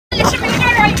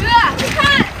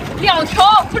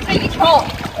这一条，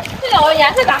这两个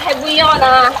颜色咋还不一样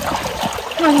呢？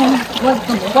我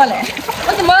怎么过来？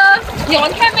我怎么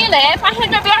2天没来，发现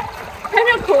这边排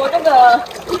水口这个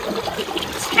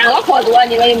浅了好多，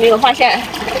你们有没有发现？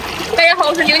大家好，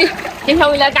我是牛牛，今天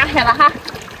我来赶海了哈。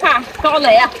看，刚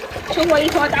来呀，收获一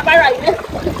条大八爪鱼。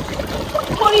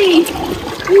嘿，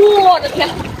我的天！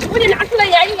我得拿出来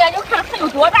研究研究，看它有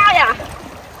多大呀！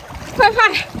快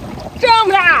看，这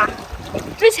么大！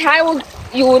之前我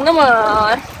有那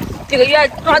么几个月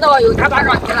抓到有大八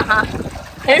爪鱼了哈，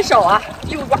很少啊，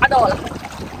又抓到了。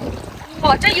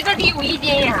哇，这一个得有1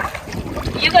斤呀，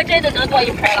一个真的能多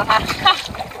一盆了哈！看，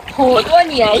好多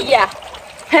粘液，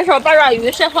很少八爪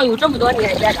鱼身上有这么多粘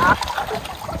液的啊！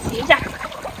洗一下，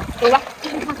走吧，继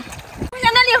续看看。发现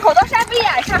那里好多扇贝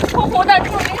呀，看红红的，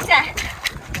这么明显。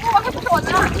哇，还不少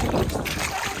呢！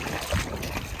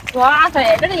哇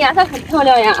塞，这个颜色很漂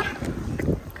亮呀！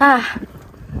看，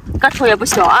个头也不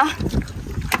小啊。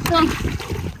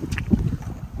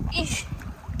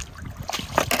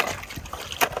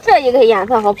这一个颜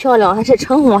色好漂亮，还是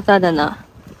橙红色的呢。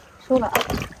收了啊！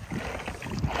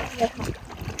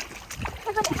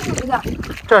看这里还有一个。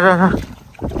这。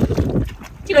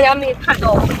这个也没看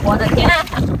到，我的天！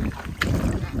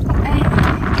哎，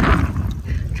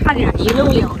差点一漏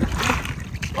两个。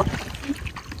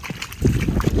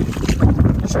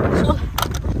收了。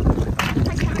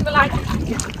看前面个垃圾。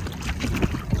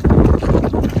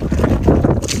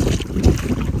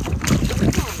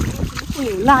会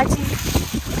有垃圾。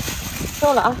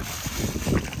收了啊！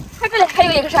看这里还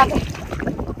有一个扇贝。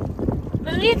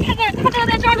它这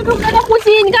在这里头在那呼吸，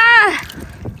你看。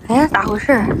哎，咋回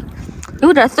事？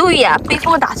有点碎呀，被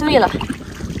风打碎了，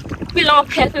被浪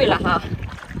拍碎了哈。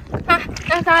看，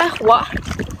但它还活，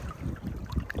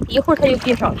一会儿它就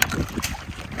闭上了。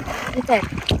再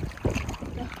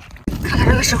看看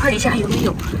这个石块底下有没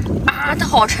有啊？它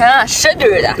好沉啊，实底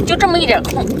的，就这么一点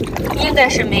空，应该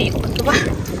是没有。走吧。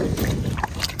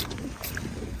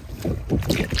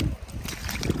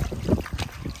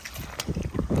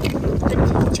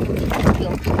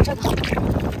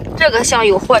这个像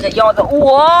有货的样子，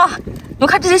哇！你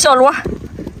看这些小螺，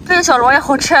这些小螺也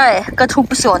好吃哎，个头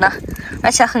不小呢，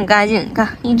而且很干净，你看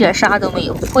一点沙都没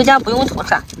有，回家不用吐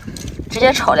沙，直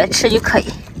接炒来吃就可以。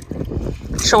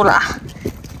收了啊！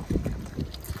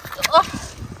走，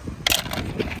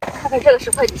看看这个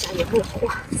石块底下有没有货，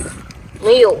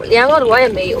没有，连个螺也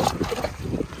没有。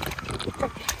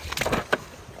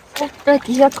这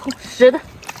底下透实的，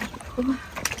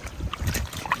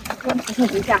这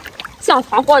底下。像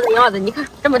藏货的样子，你看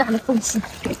这么大的缝隙，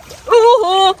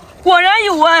哦，果然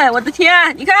有哎！我的天，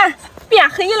你看变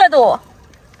黑了都，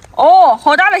哦，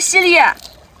好大的吸力呀！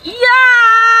哈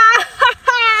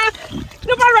哈，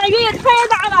这八爪鱼也太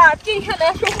大了！今天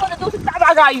来收获的都是大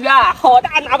八爪鱼啊，好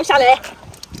大，拿不下来，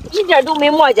一点都没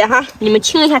磨叽哈！你们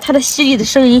听一下它的吸力的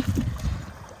声音，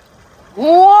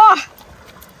哇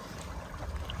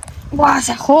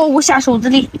塞，毫无下手之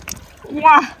力，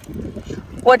哇！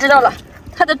我知道了。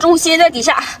它的重心在底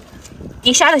下，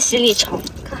底下的吸力强，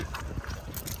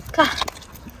看，呀，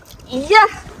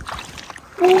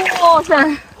哇塞，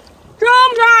这么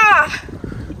大，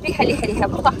厉害，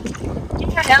不错！今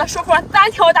天来了收获3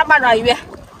条大八爪鱼，看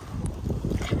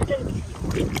看这里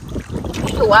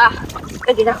没有啊？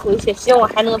再给它回去，希望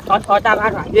还能2条大八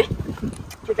爪鱼，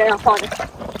就这样放着。看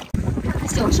看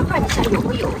小石块底下有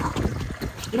没有？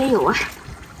没有啊！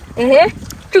哎，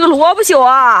这个螺不小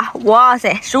啊！哇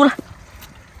塞，收了。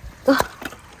走，看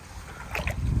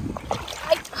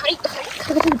看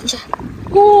这个底下，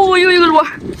哦，又一个螺，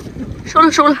收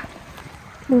了，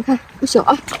你们看不小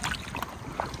啊，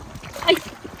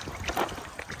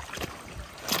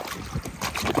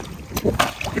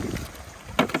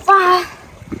哇，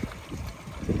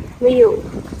没有，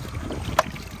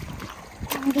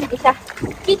看这底下，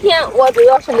今天我主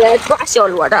要是来抓小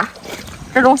螺的，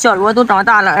这种小螺都长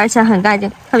大了，而且很干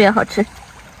净，特别好吃，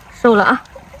收了啊。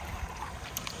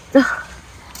走，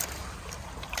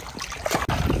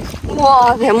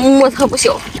哇塞，目测不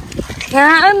小！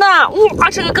天哪，哇，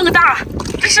这个更大，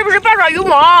这是不是八爪鱼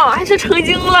网？还是成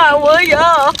精了？我呀，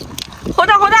好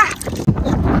大！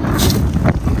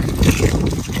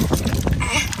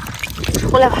哎，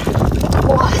出来吧！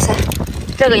哇塞，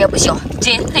这个也不小，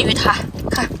仅次于它，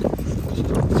看，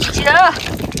起来了！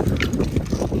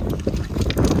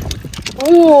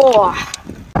哇，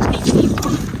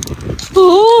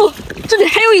哦！这里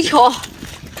还有一条，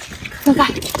看看，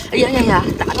哎呀，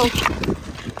打到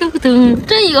它，噔，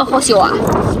这一个好小啊，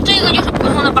这个就是普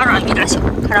通的八爪鱼大小，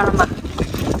看到了吗？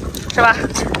是吧？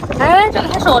哎，这个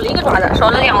还少了一个爪子，少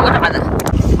了2个爪子，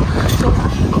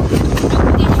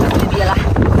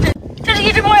这是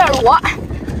一只猫眼螺，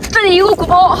这这里有个鼓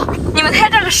包，你们看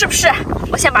这个是不是？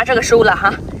我先把这个收了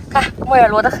哈，看摩尔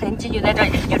罗的痕迹就在这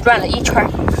里，就转了一圈。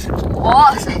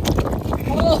哇塞，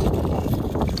哦，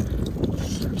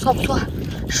不错不错，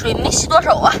水没洗多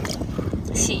少啊，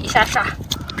洗一下沙。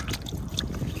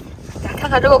咱看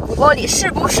看这个鼓包里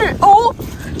是不是？哦，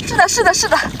是的，是的，是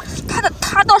的，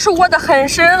它倒是窝得很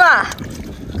深了。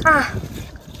看，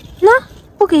那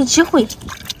不给机会，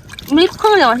没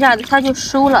碰两下子它就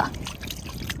收了。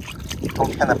冬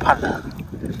天的怕冷，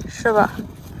是吧？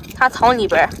它藏里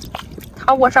边，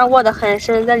它窝上窝得很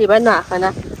深，在里边暖和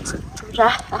呢，是不是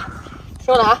啊？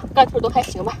收了啊，个头都还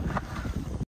行吧。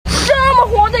这么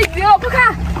黄的鱼，快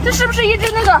看，这是不是一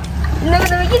只那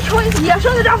个一条野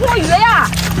生的大黄鱼呀？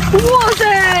哇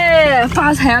塞，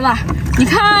发财了！你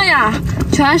看呀，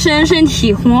全身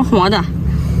体黄黄的，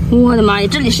我的妈呀！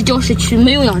这里是郊市区，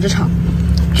没有养殖场，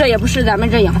这也不是咱们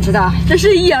这养殖的，这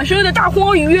是野生的大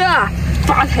黄鱼，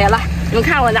发财了！你们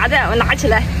看我拿起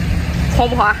来，黄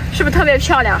不黄？是不是特别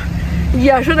漂亮？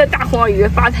野生的大黄鱼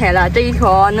发财了，这一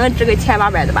条能值个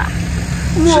1800的吧？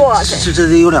哇塞！这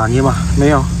得有2斤吧？没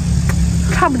有，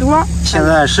差不多。现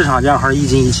在市场价还是1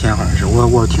斤1000，好像是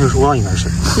我听说应该是。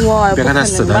哇，别看它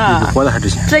死的比活的还值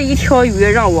钱。这一条鱼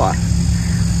让我，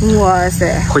哇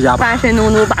塞，回家吧。翻身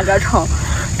弄把个成，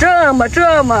这么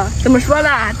怎么说呢？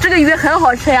这个鱼很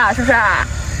好吃呀，是不是？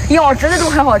养殖的都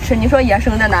很好吃，你说野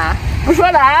生的呢？不说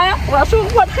了啊，我收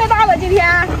获太大了，今天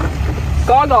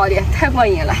高高的，太过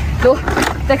瘾了。走，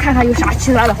再看看有啥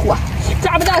其他的货，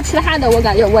抓不到其他的，我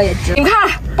感觉我也值。你看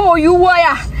鲍鱼窝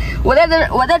呀，我在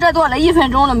这坐了1分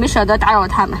钟了，没舍得打扰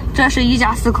他们。这是一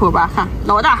家4口吧？看，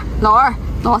老大、老二、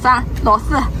老三、老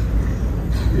四，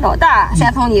老大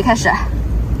先从你开始。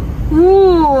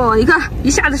哦，你看一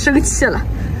下子生气了。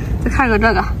再看看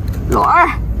这个老二，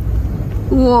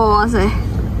哇塞！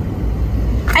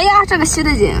哎呀，这个吸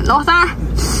得紧。老三，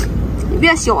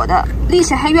越小的力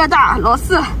气还越大。老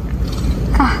四，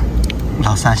看，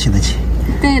老三吸得紧。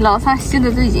对，老三吸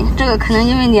得最紧。这个可能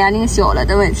因为年龄小了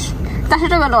的问题，但是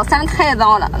这个老三太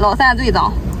脏了，老三最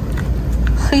脏，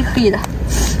黑黑的。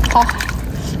好，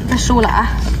这收了啊，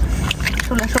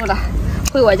收了，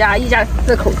回我家一家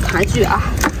4口团聚啊。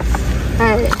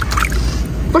哎，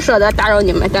不舍得打扰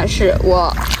你们，但是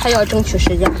我还要争取时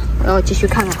间，然后继续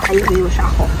看看还有没有啥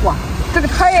好货。这个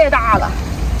太大了，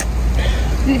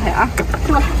厉害啊！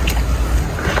是吧？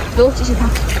走，继续看。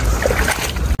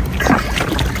看，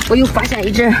我又发现一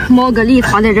只猫蛤蜊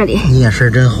躺在这里。你眼神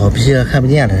真好，必须看不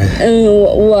见了。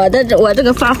我这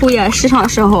个发护眼时常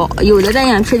时候，有的在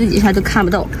眼皮子底下都看不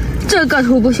到。这个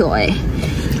头不小哎，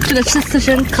这个吃刺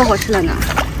身可好吃了呢。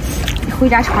回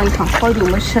家尝一尝，好久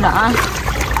没吃了啊！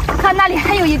看那里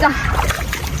还有一个，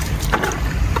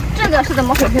这个是怎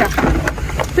么回事？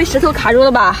被石头卡住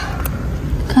了吧？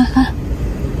看，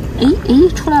哎，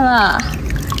出来了，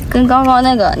跟刚刚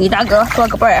那个你大哥做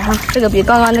个伴儿哈，这个比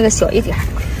刚刚那个小一点。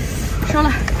收了，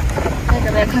在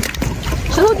这边看看，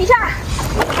石头底下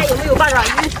看有没有八爪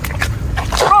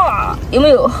鱼。啊，有没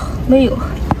有？没有。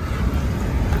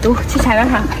走，去前面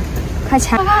看看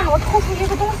前。看，我掏出一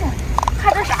个东西，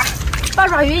看这啥？八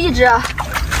爪鱼一只，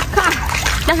看，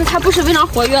但是它不是非常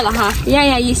活跃了哈，奄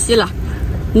奄一息了。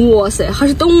哇塞，还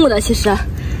是动物的，其实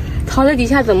躺在底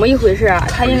下怎么一回事啊？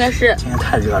它应该是今天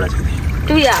太热了，这里。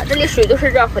对呀，这里水都是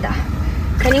热乎的，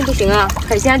肯定不行啊！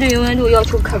海鲜对于温度要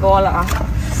求可高了啊！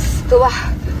走吧，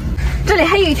这里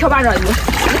还有一条八爪鱼，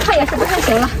它也是不太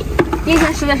行了，今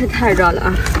天实在是太热了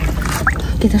啊！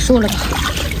给它收了吧，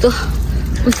走，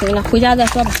不行了，回家再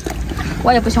说吧。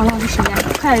我也不想浪费时间了，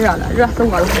太热了，热死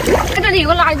我了！看这里有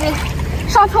个垃圾，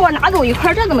上次我拿走一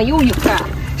块，这怎么又一块？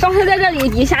上次在这里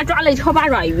底下抓了一条八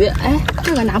爪鱼，哎，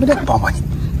这个拿不动。帮帮你，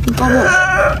你帮帮我。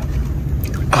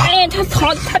哎，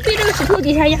它被这个石头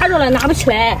底下压住了，拿不起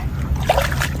来。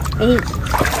哎，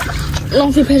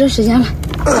浪费拍摄时间了。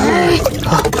哎，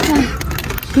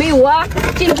没有啊，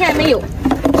今天没有。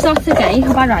上次赶一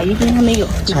条八爪鱼，今天没有。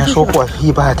今天收获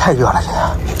一般太热了，现在。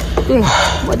对，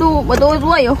我都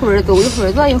坐一会儿，走一会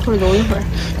儿，坐一会儿，走一会儿。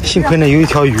幸亏那有一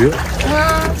条鱼。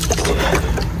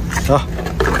走，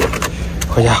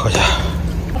回家。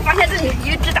我发现这里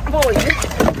有一只大鲍鱼，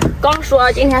刚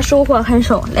说今天收获很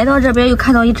少，来到这边又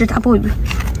看到一只大鲍鱼。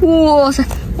哇塞，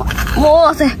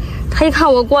哇塞！他一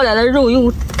看我过来了，肉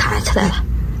又弹起来了。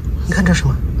你看这什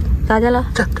么？咋的了？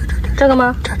这个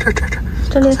吗？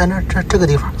这里在这个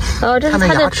地方。这是它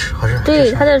的牙齿，好像。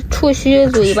对，它的触须、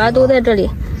嘴巴都在这里。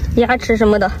牙齿什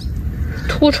么的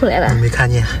凸出来了，没看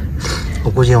见，我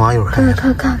估计网友看见。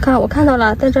看，我看到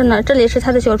了，在这呢，这里是它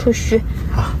的小触须。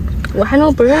啊，我还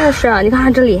能不认识啊？你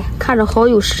看这里，看着好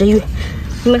有食欲。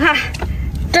你们看，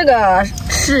这个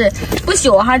是不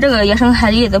小哈，这个野生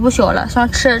海蛎子不小了，想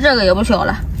吃这个也不小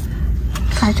了。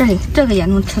看这里，这个也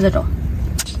能吃得着。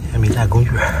也没带工具。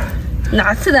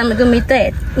哪次咱们都没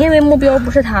带，因为目标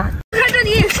不是它。看这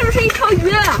里是不是一条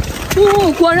鱼？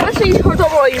哦，果然是一条多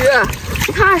宝鱼。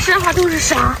你看身上都是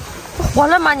沙，活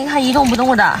了吗？你看一动不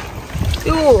动的。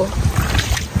哟，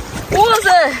哇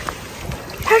塞，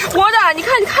它是活的！你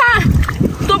看，你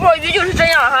看，多宝鱼就是这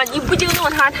样哈，你不惊动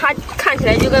它，它看起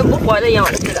来就跟不活的样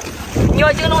子似的。你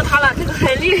要惊动它了，这个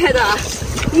很厉害的。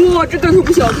哇，这个头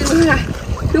不小，你看，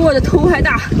比我的头还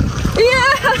大。哎呀，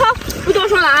不多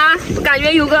说了啊，感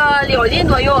觉有个2斤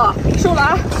左右，收了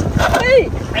啊。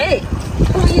哎，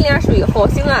放一脸水，好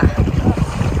腥啊！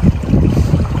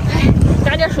哎，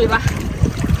加点水吧。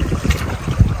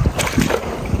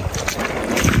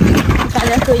加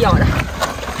点水养的，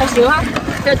还行啊。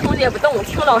这桶子也不动，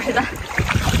挺老实的。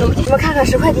走，我们看看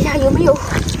石块底下有没有，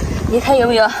你看有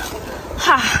没有？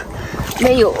哈，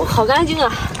没有，好干净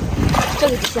啊。这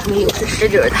个底下没有，是实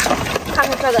底的。看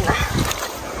看这个呢。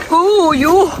哦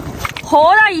哟，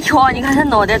好大一条！你看它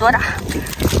脑袋多大，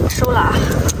收了啊！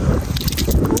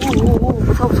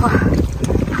不错不错，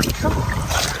收。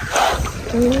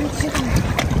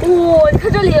哇，你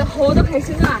看这里好多海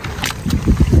星啊！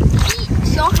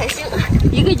小海星，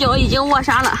一个脚已经握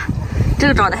沙了，这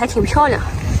个长得还挺漂亮。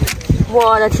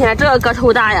我的天，这个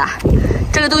头大呀！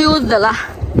这个都有籽了，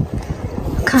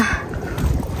看，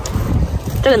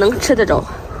这个能吃得着？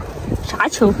啥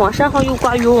情况？身上又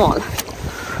挂渔网了。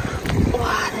哇，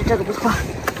这个不错，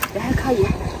也还可以。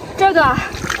这个，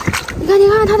你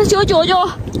看它的小脚脚，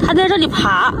它在这里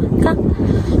爬，看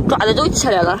爪子都起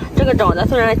来了。这个长得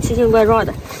虽然奇形怪状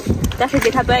的，但是给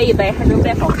它掰一掰还能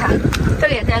掰好看。这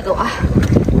个也带走啊。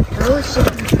哦，行。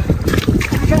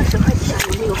看这个石块底下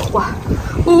有没有货？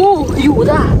哦，有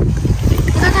的。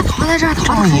你看它跑在这儿，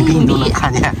跑得很隐蔽。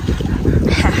看见。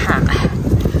哈哈，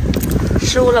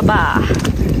收了吧。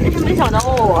真是没想到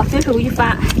哦，随手一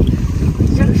翻。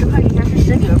这个石块里面是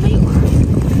实底没有，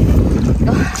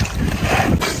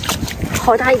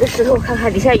好大一个石头，看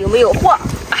看底下有没有货。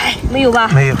哎，没有吧？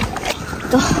没有。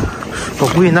走，我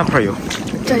估计那块有。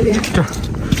这边。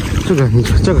这个，你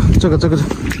这个。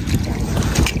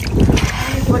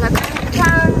哎，我来看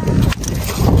看。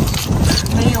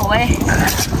没有哎。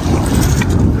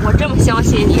我这么相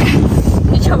信你，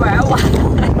你去玩我。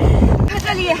看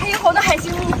这里还有好多海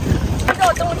星，一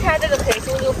到冬天这个海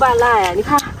星就泛滥呀，你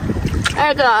看。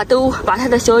挨个都把它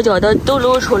的小脚都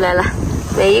露出来了，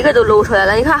每一个都露出来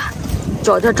了。你看，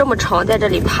脚就这么长，在这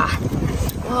里爬。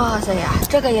哇塞呀，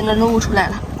这个也能露出来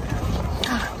了。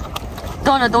看，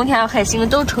到了冬天，海星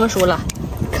都成熟了，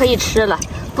可以吃了，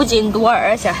不仅多，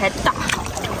而且还大。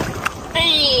哎，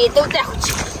都带回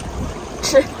去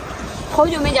吃。好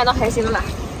久没捡到海星了，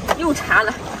又馋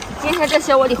了。今天这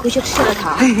些我得回去吃了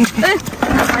它。哎，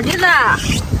咋的了？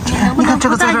你看这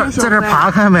个在这爬，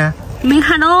看没？没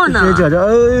看到呢。脚，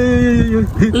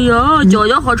哎呦，脚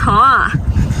脚好长啊！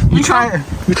你差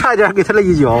一点给它了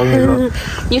一脚，我跟你说。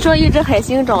你说一只海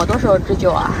星长多少只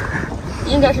脚啊？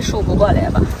应该是数不过来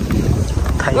吧？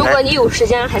如果你有时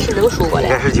间，还是能数过来。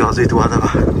应该是脚最多的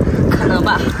吧？可能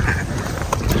吧。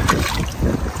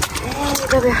哎，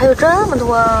这边还有这么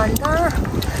多，你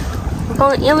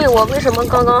看，因为我为什么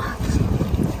刚刚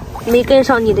没跟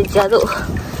上你的节奏？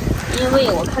因为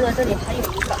我看到这里还有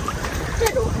一个。这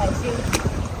种海星，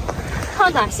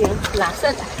抗短星，蓝色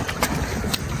的，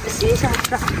洗一下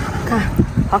这，看，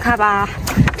好看吧？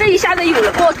这一下子有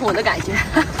了爆桶的感觉。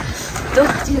走，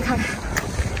继续看看，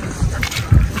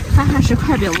翻看石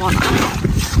块别忘了。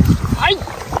哎，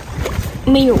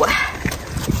没有啊！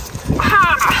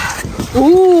哈，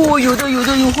哦，有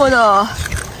货的，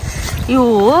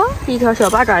有一条小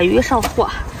八爪鱼上货。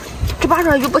这八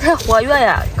爪鱼不太活跃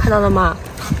呀，看到了吗？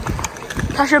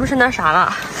它是不是那啥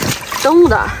了？冻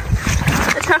的，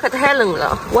这天可太冷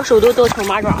了，我手都成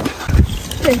麻爪了。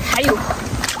对，还有，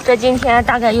这今天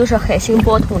大概又是海星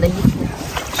爆桶的一天。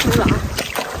收了啊！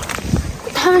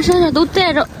他们身上都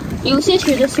带着有些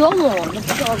许的小网，不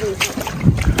知道为什么。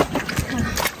看，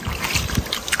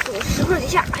这个石块底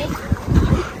下，哎，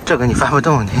这个你翻不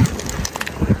动你。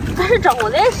它是长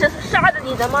在沙子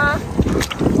里的吗？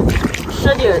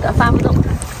实底的，翻不动。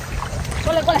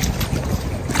过来。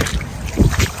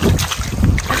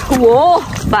哇，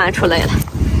翻出来了！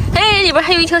哎，里边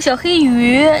还有一条小黑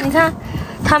鱼，你看，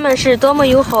它们是多么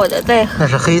友好的在。那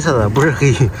是黑色的，不是黑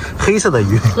鱼，黑色的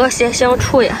鱼。和谐相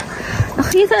处呀。那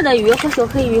黑色的鱼和小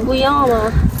黑鱼不一样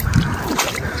吗？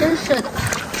真是的。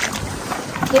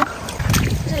行，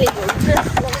这里有一只蓝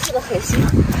色的海星，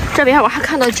这边我还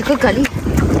看到几个蛤蜊，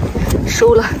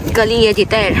收了，蛤蜊也得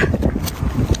带着。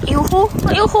哎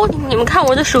呦吼！你们看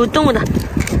我的手冻的。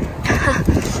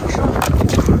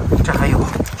这还有。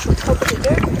手套不得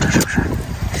劲儿，是不是？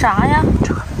啥呀？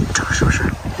这个是不是？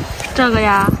这个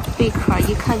呀，贝壳，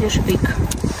一看就是贝壳。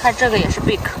看这个也是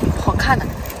贝壳，好看的。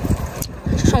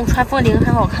这种穿风铃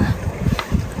很好看。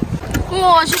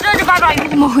我去，这八爪鱼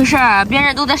怎么回事？别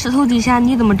人都在石头底下，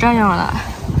你怎么这样了？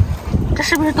这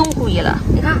是不是冻灰了？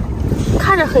你看，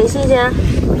看着很新鲜，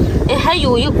哎，还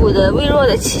有一股的微弱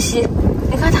的气息。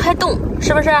你看它还动，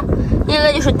是不是？应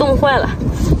该就是冻坏了。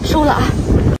收了啊！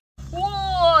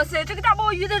哇塞，这个大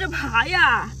鲍鱼在这爬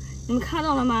呀！你们看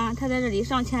到了吗？它在这里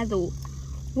上前走，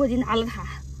我得拿了它。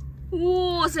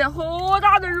哇塞，好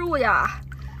大的肉呀！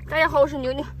大家好，我是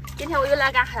牛牛，今天我又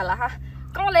来赶海了哈。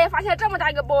刚来发现这么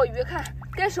大一个鲍鱼，看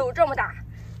跟手这么大，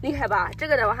厉害吧？这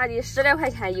个的话还得10来块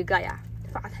钱一个呀，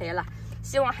发财了！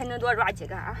希望还能多抓几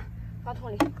个啊，放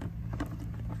桶里。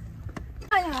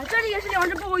哎呀，这里也是2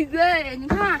只鲍鱼哎，你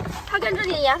看它跟这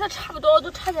里颜色差不多，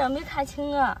都差点没看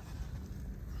清啊。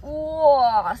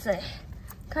哇塞，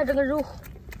看这个肉，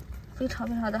非常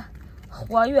的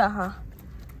活跃哈。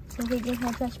幸亏今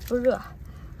天天气不热，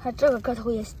看这个个头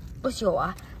也不小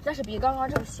啊，但是比刚刚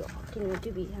这个小，给你们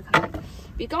对比一下看，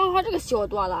比刚刚这个小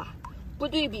多了，不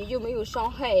对比就没有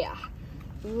伤害呀。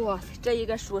哇塞，这一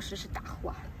个属实是大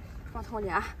货，放桶里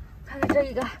啊。看看这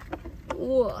一个，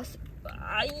哇塞，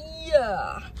哎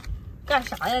呀，干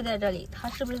啥呀？在这里，他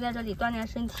是不是在这里锻炼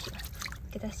身体？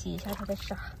给他洗一下他的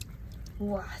沙。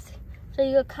哇塞，这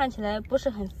一个看起来不是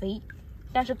很肥，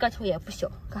但是个头也不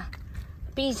小，看。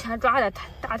比以前抓的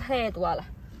大太多了，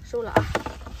收了啊！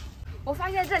我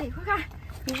发现这里，快看，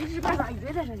有一只八爪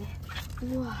鱼在这里。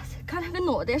哇塞，看它个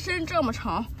脑袋伸这么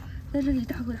长，在这里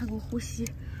大口呼吸。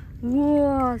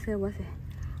哇塞哇塞，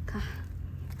看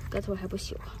个头还不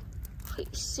小，很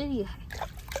厉害。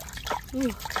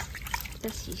再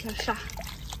洗一下沙，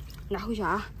拿回去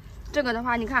啊。这个的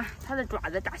话，你看它的爪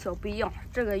子大小不一样，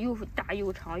这个又大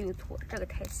又长又粗，这个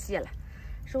太细了，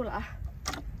收了啊。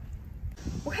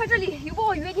我看这里有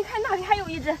鲍鱼，你看那里还有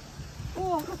一只，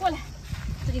哇，快过来，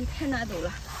这里太难走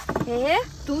了。哎，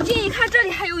走近一看，这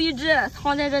里还有一只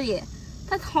藏在这里，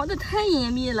它藏的太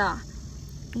隐秘了。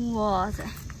哇塞，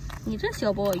你这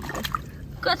小鲍鱼，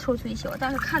个头虽小，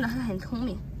但是看着还很聪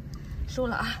明。收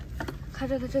了啊，看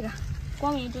这个，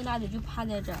光明正大的就趴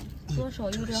在这儿，多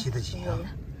少有点火了。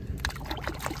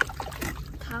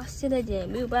它现在也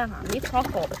没有办法，没藏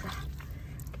好不是？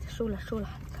给它收了，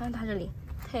看它这里。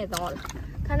太脏了，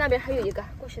看那边还有一个，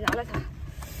过去拿了它。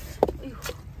哎呦，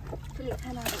这里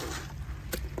太难了。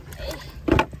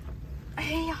哎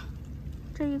呀，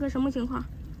这一个什么情况？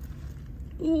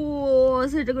哇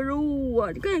塞，这个肉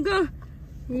啊，你看一看，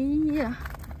哎呀，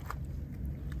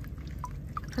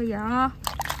可以啊，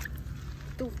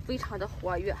都非常的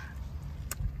活跃，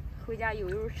回家有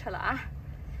肉吃了啊。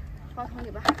放桶里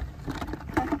吧，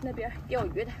看那边钓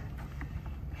鱼的，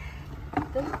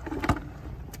走。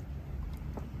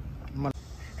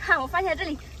看，我发现这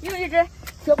里有一只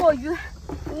小鲍鱼，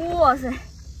哇塞，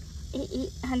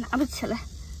还拿不起来，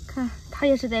看它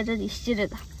也是在这里吸着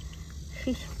的，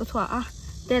嘿，不错啊，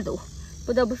带走。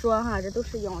不得不说哈，这都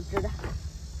是养殖的，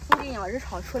附近养殖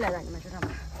场出来的，你们知道吗？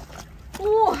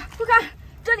哇，快看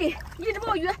这里一只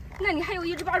鲍鱼，那里还有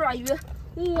一只八爪鱼，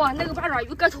哇，那个八爪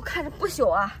鱼个头看着不小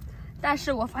啊，但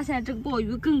是我发现这个鲍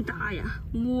鱼更大呀，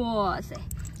哇塞，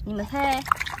你们猜？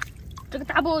这个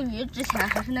大鲍鱼值钱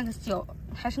还是那个小，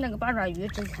还是那个八爪鱼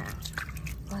值钱啊？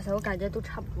哇塞，我感觉都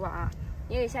差不多啊，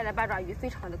因为现在八爪鱼非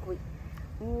常的贵。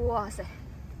哇塞，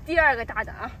第2个大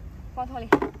的啊，放桶里。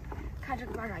看这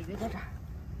个八爪鱼在这儿，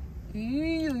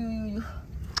呦，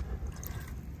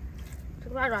这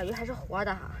个八爪鱼还是活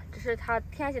的哈，只是它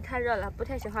天气太热了，不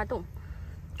太喜欢动。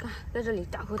看，在这里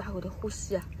大口的呼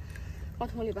吸，放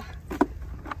桶里吧。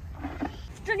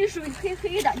这里水黑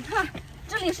黑的，你看。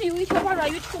这里是有一条八爪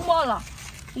鱼出没了，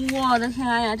我的天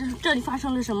呀！这里发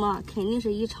生了什么？肯定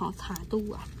是一场惨斗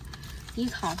啊，一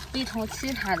场非常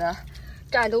凄惨的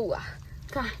战斗啊！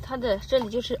看它的这里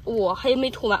就是还没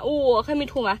吐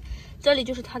完，这里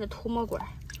就是它的吐沫管。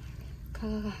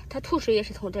看，它吐水也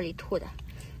是从这里吐的，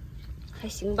还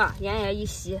行吧，奄奄一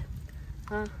息。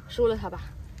啊，收了它吧，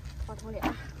放桶里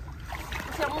啊。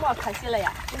这些沫可惜了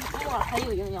呀，这沫很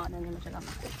有营养的，你们知道吗？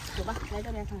走吧，来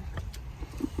这边看看。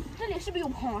这里是不是有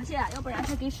螃蟹？要不然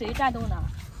它跟谁战斗呢？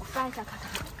我翻一下看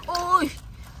看。哦，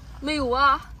没有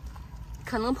啊，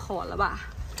可能跑了吧。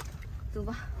走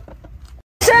吧。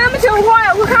什么情况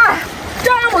呀？我看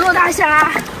这么多大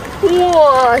虾，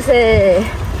哇塞，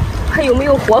还有没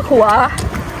有活口啊？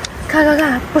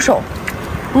看，不少。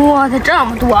哇塞，这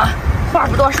么多，话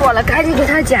不多说了，赶紧给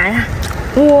它捡呀！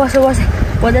哇塞，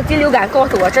我的第6感告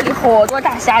诉我，这里好多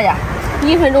大虾呀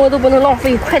，1分钟都不能浪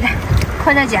费，快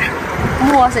点捡！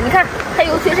哇塞，你看还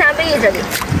有碎扇贝，这里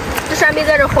这扇贝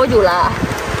在这好久了，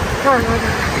看，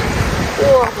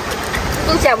哇，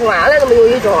都捡不完了，怎么有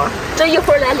一种？这一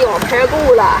会儿来2盘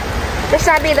够了。这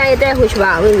扇贝咱也带回去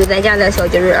吧，喂喂咱家的小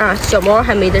鸡儿啊，小猫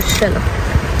还没得吃呢，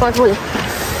放桶里。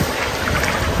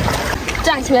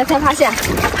站起来才发现，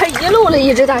还遗漏了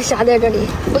一只大虾在这里，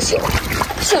不行，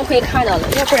幸亏看到了，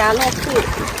要不然落退了。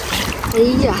哎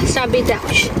呀，扇贝带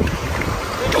回去。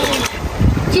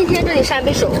今天这里扇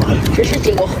贝少，只是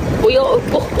几个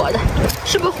不活的，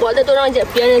是不是活的都让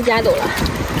别人捡走了？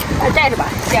带着吧，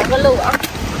捡个漏啊！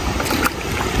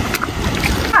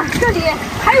啊，这里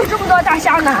还有这么多大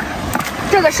虾呢。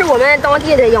这个是我们当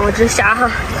地的养殖虾哈，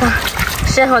看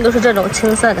身上都是这种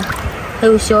青色的，还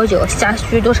有小脚，虾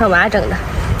须都是完整的。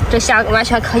这虾完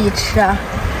全可以吃啊！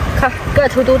看个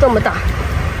头都这么大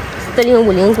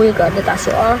，4050规格的大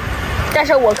小啊。但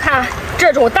是我看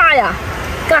这种大呀，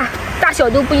看大小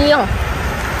都不一样。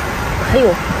还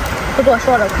有，不多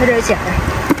说了，快点捡！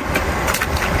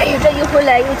哎呀，这一回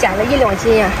来又捡了1、2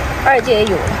斤呀，2斤也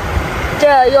有了。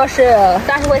这要是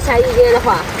30块钱1斤的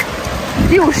话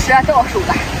，60到手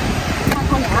的。看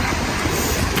看俩。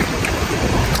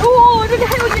哦，这里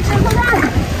还有一只鹅蛋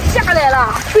下来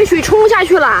了，被水冲下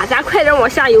去了。咱快点往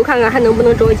下游，看看还能不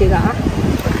能找几个啊？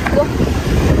走。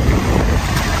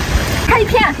拍一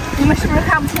片，你们是不是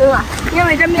看不清啊？因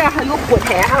为这面还有虎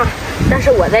台哈，但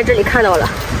是我在这里看到了。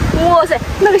哇塞，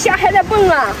那个虾还在蹦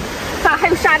啊！看还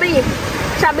有扇贝，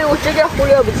扇贝我直接忽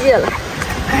略不计了。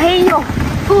哎呦，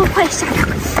哦，快下场，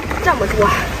这么多，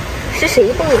是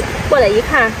谁蹦的？过来一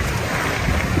看，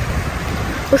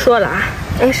不说了啊，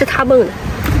哎，是他蹦的。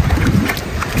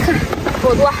看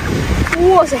好多，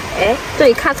哇塞，哎，这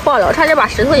里看错了，我差点把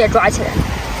石头也抓起来。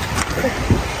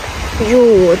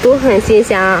哟，都很新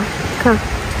鲜啊！看，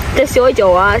这小脚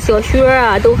啊、小靴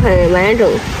啊都很完整，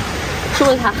是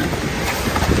不是它？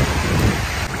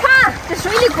看，这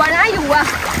水里果然有啊！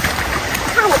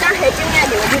看我赶海经验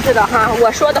的，我就知道哈，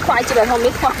我说的话基本上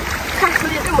没错。看水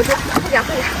里这么多，快点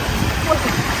快点！哇塞，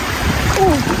哦，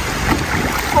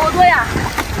好多呀！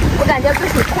我感觉被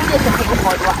水冲进去可能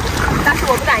好多，但是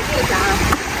我不敢进去啊。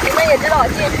你们也知道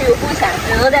进去有风险，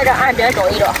只能在这岸边找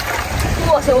一找。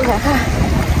哇塞，我看看。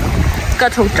个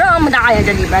头这么大呀，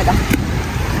这里边的。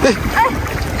哎，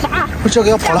啥？我这个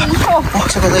要跑了。哦，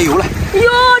这个在游了。哟，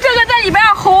这个在里边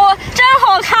好，真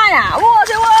好看呀！哇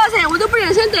塞哇塞，我都不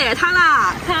忍心逮它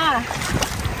了。看，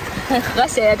很和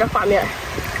谐呀，这画面，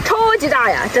超级大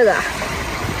呀！这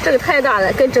个太大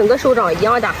了，跟整个手掌一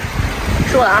样大。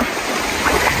收了啊！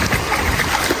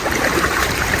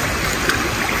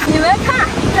你们看，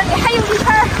这里还有一圈。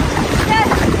哎，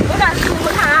我敢说你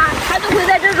们看啊，它都会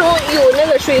在这种有那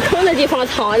个水坑的地方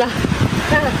藏的。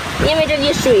因为这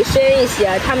里水深一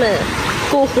些，它们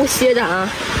够呼吸的啊。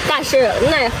但是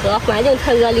奈何环境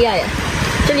太恶劣呀，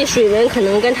这里水温可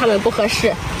能跟它们不合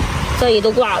适，所以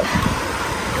都挂了。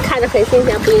看着很新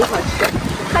鲜，不影响吃。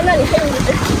看那里还有一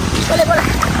只，过来过来。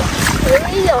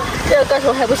哎呦，这个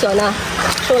头还不小呢，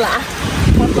收了啊。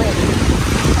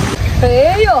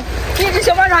哎呦，一只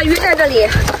小八爪鱼在这里。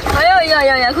哎呀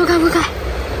呀呀，快看快看，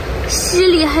溪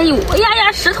里还有，哎呀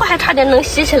呀，石头还差点能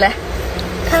吸起来。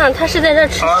看它是在这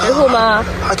吃石头吗？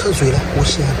还吐嘴了，呼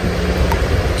吸。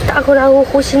大口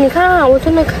呼吸，你看，我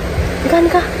真的看，你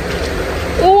看，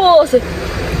哇塞，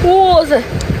哇塞，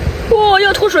哇，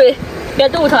要吐水，别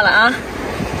逗它了啊！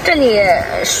这里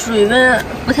水温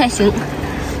不太行，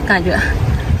感觉，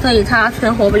所以它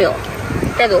存活不了，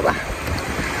带走吧。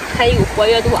还有活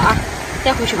跃度啊，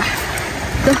带回去吧。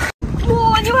走。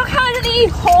哇，你快看这里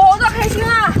好多海星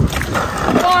啊！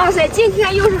哇塞，今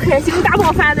天又是海星大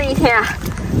爆发的一天。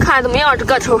看怎么样，这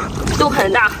个头都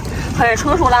很大，很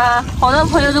成熟啦。好多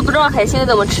朋友都不知道海星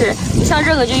怎么吃，像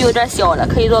这个就有点小了，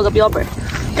可以做个标本。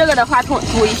这个的话，煮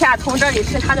一下，从这里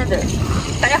吃它的籽。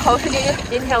大家好，我是牛牛，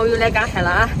今天我又来赶海了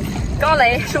啊！刚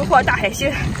来收获大海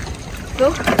星，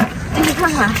走，进去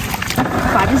看看，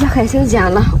把这些海星捡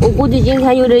了。我估计今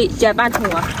天又得捡半桶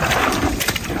啊！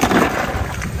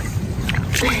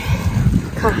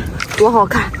看多好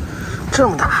看，这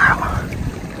么大呀！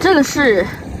这个是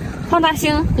放大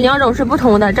星，两种是不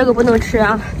同的，这个不能吃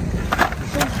啊。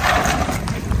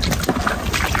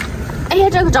哎呀，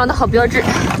这个长得好标致，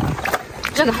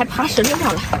这个还爬石头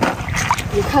上了，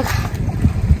你看看，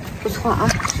不错啊，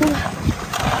收了。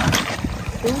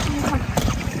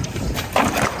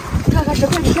看看石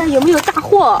块底下有没有大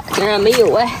货，竟然没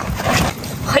有哎。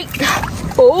嘿，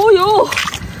哦呦，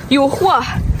有货，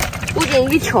不仅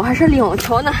1条，还是2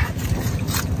条呢。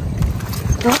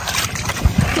走，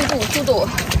速度。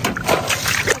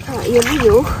有没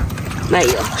有？没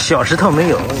有。小石头没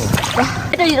有。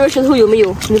这一堆石头有没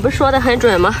有？你不是说的很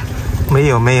准吗？没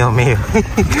有。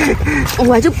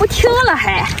我就不听了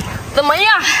还，怎么样？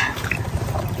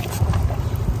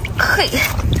嘿，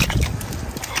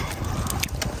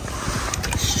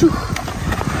咻，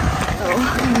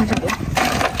看看这边，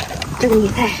这个泥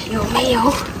袋有没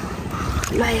有？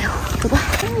没有，走吧。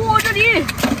哇，这里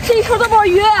是一条大鲍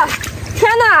鱼！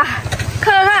天哪，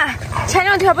看看，前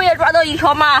2天不也抓到一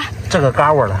条吗？这个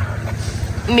嘎我了？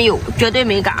没有，绝对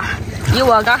没嘎。以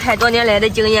我赶海多年来的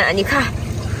经验，你看，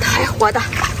它还活的。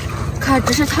看，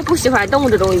只是它不喜欢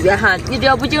动这种鱼哈，你只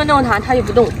要不惊动它，它就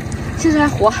不动。其实还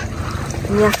活。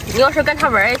你要是跟它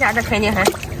玩一下，这肯定还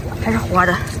是活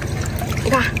的。你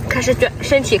看，开始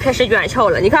身体开始卷翘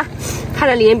了。你看，它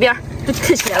的鳞边都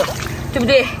提起来了，对不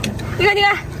对？你看，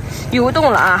游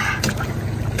动了啊！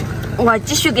我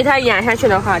继续给它演下去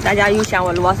的话，大家又嫌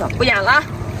我啰嗦，不演了，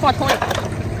放桶里，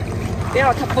别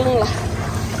让它崩了。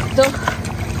等，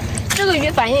这个鱼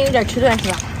反应有点迟钝是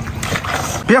吧？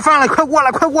别放了，快过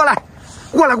来！过来！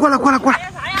啥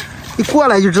呀？你过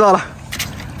来就知道了。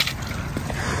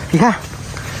你看，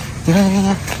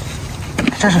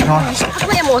这是什么？虾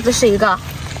怪貌似是一个。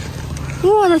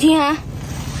我的天，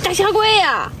大虾怪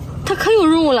呀！它可有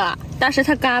肉了，但是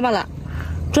它干巴了。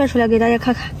拽出来给大家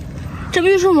看看，这不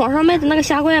就是网上卖的那个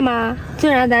虾怪吗？虽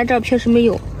然咱这平时没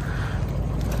有。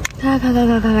看，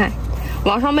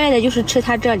网上卖的就是吃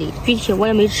它这里，具体我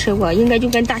也没吃过，应该就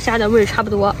跟大虾的味儿差不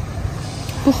多。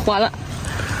不活了，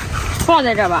放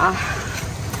在这吧啊！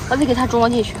我再给它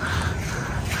装进去。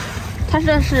它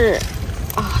这是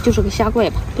啊，就是个虾怪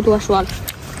吧，不多说了。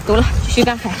走了，继续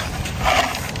赶海。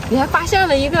你还发现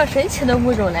了一个神奇的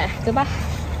物种来，走吧。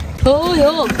哦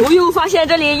呦，发现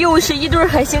这里又是一对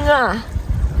海星啊！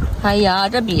哎呀，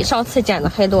这比上次捡的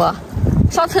还多。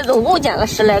上次总共捡了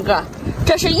10来个，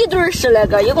这是一对10来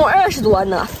个，一共20多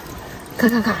呢。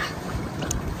看，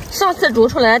上次煮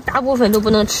出来大部分都不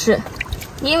能吃，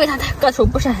因为它个头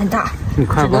不是很大，你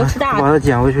快只能吃大的。把它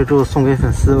捡回去之后送给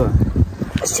粉丝吧。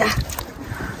行，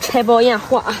拆包验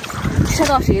货啊，吃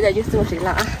到谁的就送谁了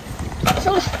啊！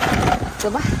收了，走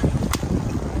吧。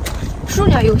数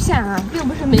量有限啊，并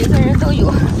不是每个人都有，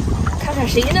看看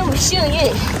谁那么幸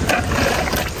运。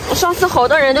上次好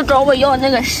多人都找我要那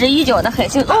个11角的海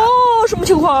星哦，什么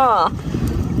情况啊？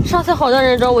上次好多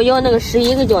人找我要那个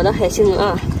11个角的海星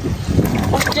啊，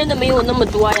我真的没有那么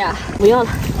多呀，不要了，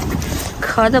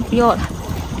壳子不要了。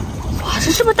哇，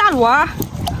这是不是大螺？哎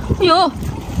呦，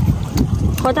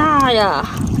好大呀！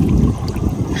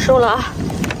收了啊，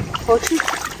好吃。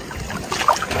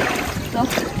走。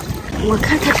我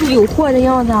看它是有货的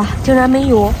样子，竟然没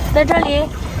有，在这里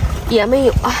也没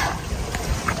有啊。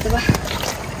走吧，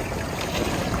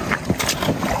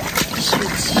继续。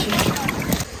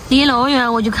离老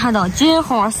远我就看到金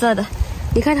黄色的，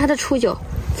你看它的触角，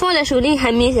放在手里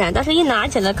很明显，但是一拿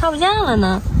起来看不见了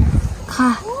呢。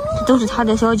看，这都是它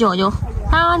的小脚脚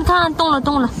啊！你看动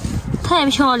了，太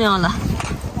漂亮了，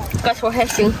个头还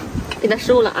行，给它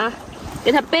收了啊，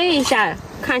给它背一下，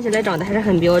看起来长得还是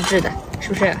很标致的，是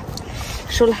不是？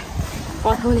收了，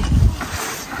往桶里，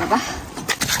走吧。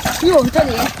哟，这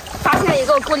里发现一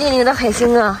个孤零零的海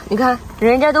星啊！你看，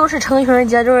人家都是成群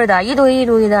结队的，一堆一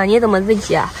堆的，你怎么自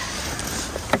己啊？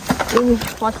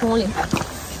往桶里，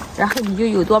然后你就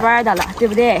有多半的了，对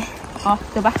不对？好，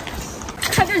走吧。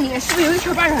看这里是不是有一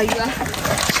条八爪鱼？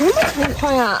什么情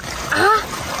况呀？啊，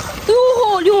哟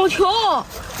，2条！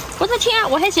我的天，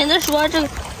我还寻思说这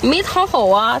没藏好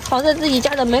啊，藏在自己家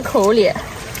的门口里。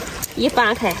一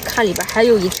翻开，看里边还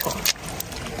有一条，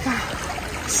啊，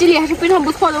吸力还是非常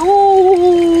不错的哦。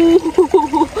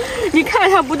你看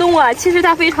它不动啊，其实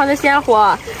它非常的鲜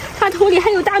活。看桶里还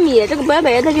有大米，这个白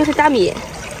白的就是大米，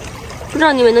不知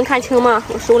道你们能看清吗？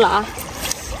我收了啊。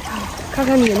看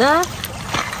看你呢？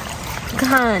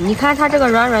你看它这个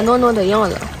软软糯糯的样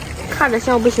子，看着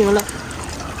像不行了，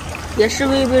也是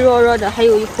微微弱弱的，还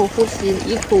有一口呼吸，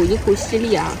一口吸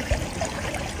力啊。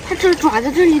它这爪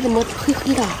子这里怎么黑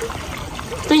黑的？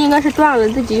这应该是断了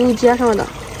自己又接上的，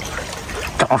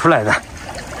长出来的。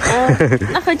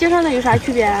那和接上的有啥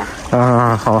区别？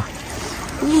好。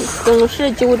你总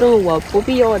是纠正我不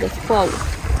必要的错误，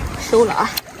收了啊。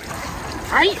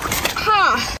哎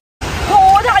哈，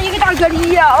好大一个大蛤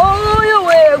蜊呀！哦呦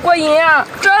喂，过瘾呀！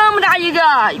这么大一个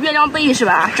月亮贝是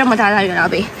吧？这么大的月亮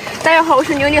贝。大家好，我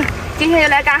是牛牛，今天又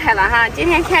来赶海了哈。今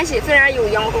天天气虽然有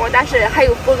阳光，但是还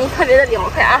有风，特别的凉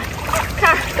快啊。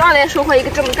看，刚来收获一个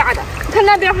这么大的，看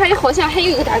那边好像还有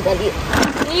一个大蛤蜊。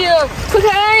哎呦，快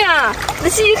看呀！仔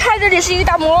细一看，这里是一个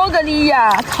大毛蛤蜊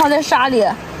呀，藏在沙里，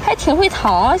还挺会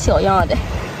藏，小样的。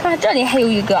看这里还有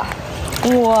一个，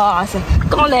哇塞！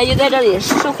刚来就在这里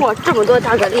收获这么多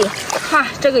大蛤蜊，哈，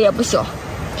这个也不小，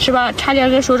是吧？差点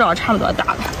跟手掌差不多大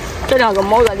了。这2个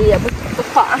毛蛤蜊也不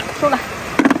错啊，收了。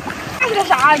这是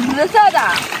啥？紫色的！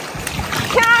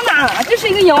天哪，这是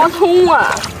一个洋葱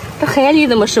啊！这海里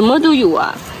怎么什么都有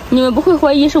啊？你们不会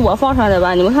怀疑是我放上的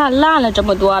吧？你们看烂了这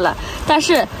么多了，但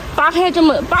是扒开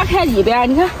里边，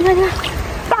你看，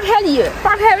扒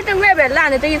开这外边烂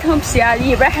的这一层皮啊，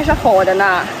里边还是好的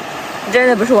呢。真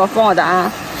的不是我放的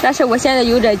啊！但是我现在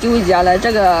有点纠结了，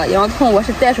这个洋葱我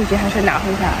是带出去还是拿回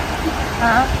去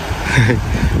啊？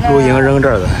露营扔这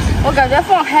儿的。我感觉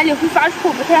放海里会发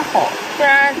臭，不太好。虽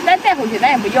然咱带回去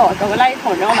咱也不要，找个垃圾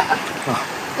桶扔了啊。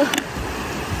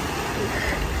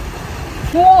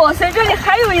哇塞，这里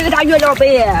还有一个大月亮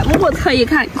杯，目测一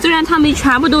看，虽然它没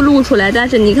全部都露出来，但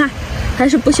是你看还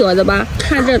是不小的吧？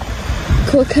看这，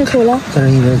给我开口了。在这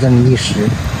应该在觅食，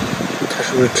它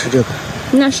是不是吃这个？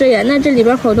那是呀，那这里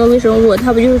边好多微生物，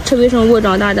它不就是吃微生物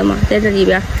长大的吗？在这里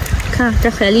边，看这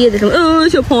海蛎子什么，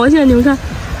小螃蟹，你们看，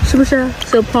是不是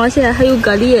小螃蟹？还有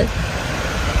蛤蜊，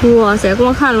哇塞，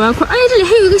光看卵块，哎，这里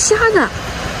还有一个虾子，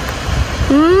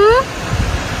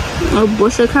不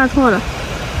是，看错了，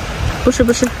不是，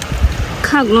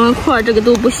看卵块这个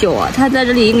都不小啊，它在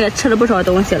这里应该吃了不少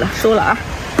东西了，收了啊。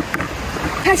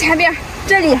看前边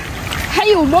这里还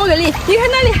有毛蛤蜊，你看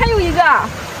那里还有一个。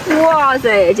哇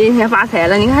塞，今天发财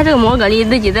了！你看这个毛蛤蜊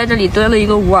自己在这里蹲了一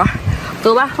个窝，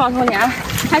走吧，放头年。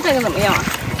看这个怎么样？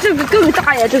这个更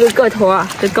大呀，这个个头啊！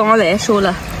这刚来收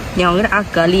了2个大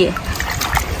蛤蜊，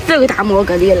这个大毛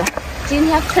蛤蜊了。今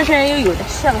天吃身又有的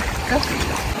吃了。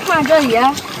看这里，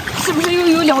是不是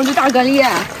又有2只大蛤蜊？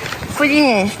附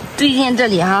近最近这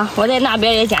里啊，我在那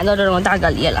边也捡到这种大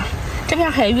蛤蜊了。这片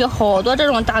海域好多这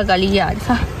种大蛤蜊呀，你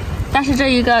看。但是这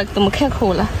一个怎么开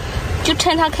口了？就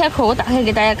趁它开口，我打开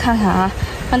给大家看看啊，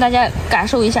让大家感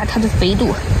受一下它的肥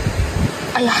度。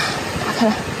哎呀，打开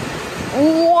了，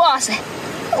哇塞，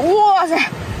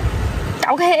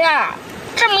打不开呀，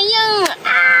这么硬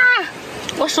啊！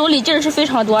我手里劲儿是非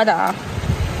常多的啊。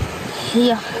哎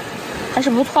呀，还是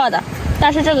不错的，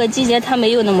但是这个季节它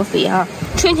没有那么肥啊，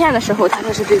春天的时候它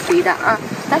才是最肥的啊。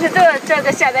但是这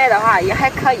个现在的话也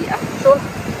还可以啊，收了，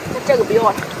这个不要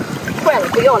了，坏了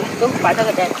不要了，走，把这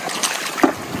个带走。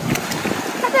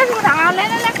这是啥？来，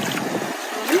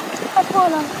它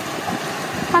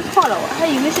错了，我还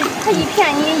以为是它一片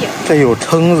阴影。这有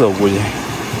蛏子，我估计。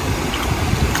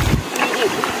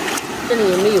这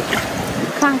里也没有。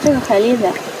看这个海蛎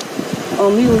子，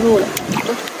没有肉了。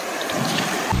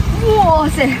哇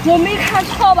塞，我没看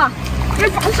错吧？这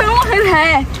咋这么海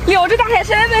苔？2只大海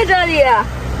参在这里。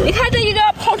你看这一个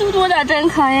胖嘟嘟的，真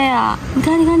可爱呀！你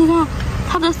看。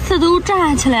它的刺都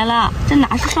站起来了，这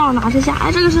哪是上哪是下？哎，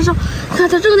这个是上，看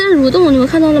它正在蠕动，你们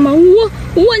看到了吗？哇，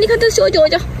你看这小脚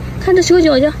脚，看这小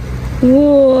脚脚，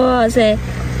哇塞！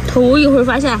头一会儿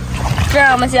发现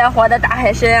这么鲜活的大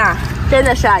海参啊，真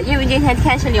的是啊，因为今天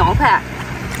天气凉快，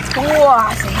哇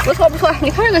塞，不错，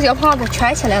你看这个小胖子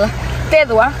蜷起来了，带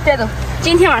走，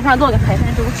今天晚上做个海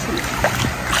参粥吃。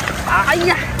哎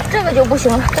呀，这个就不行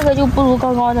了，这个就不如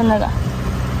刚刚的那个。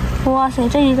哇塞，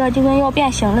这一个就跟要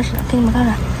变形了似的，给你们看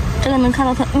看，这个能看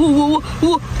到它，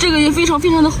这个也非常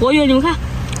的活跃，你们看，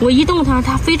我一动它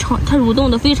蠕动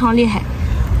的非常厉害，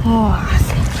哇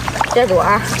塞，带走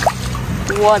啊！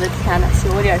我的天哪，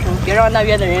小点声，别让那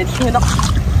边的人听到，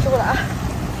收了啊！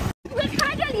你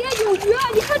看这里有鱼，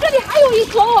你看这里还有一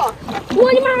条，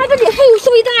我的妈呀，这里还有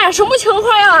碎蛋，什么情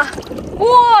况呀？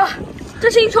哇，这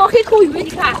是一条黑头鱼，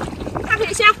你看，它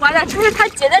很鲜活的，只是它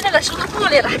挤在这个石头缝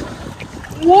里了。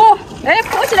哎，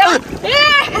跑起来了！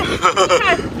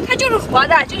看，它就是活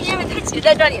的，就因为它挤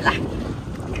在这里了。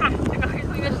看这个黑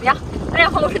头鱼怎么样？大家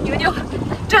好，我是牛牛。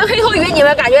这个黑头鱼你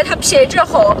们感觉它品质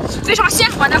好，非常鲜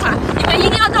活的话，你们一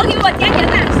定要多给我点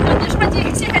赞，双击，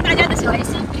谢谢大家的小爱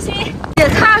心回心。你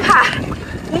看看，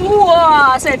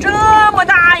哇塞，这么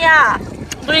大呀！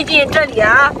最近这里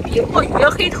啊，比目鱼、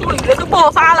黑头鱼都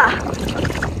爆发了。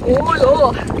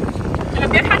你们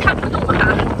别看它不动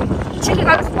哈。其实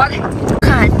它是活的，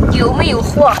看有没有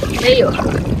货？没有，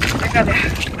在这边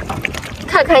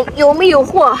看看有没有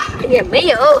货，也没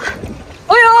有。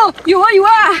哎呦，有啊！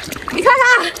你看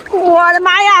看，我的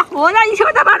妈呀，好大一条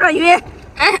大八爪鱼！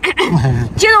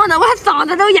激动的我嗓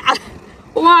子都哑了。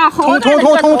哇，好大的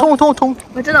个头！通！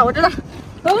我知道。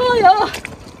哎呦，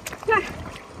看，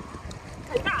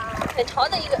很大很长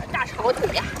的一个大长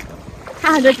腿呀！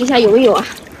看看这底下有没有啊？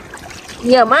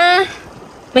有吗？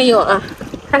没有啊。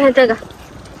看看这个，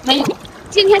没有。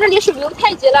今天这里水流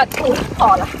太急了，都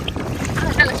跑了。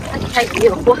看看这个船底下有没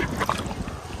有货？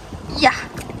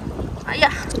哎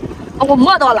呀，我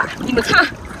摸到了，你们看，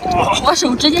我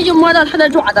手直接就摸到它的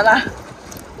爪子了。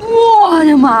我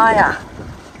的妈呀！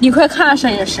你快看，摄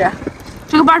影师，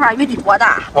这个八爪鱼得多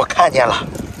大？我看见了。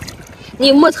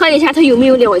你目测一下它有没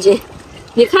有2斤？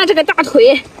你看这个大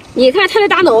腿，你看它的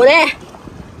大脑袋。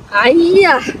哎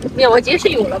呀，2斤是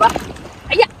有了吧？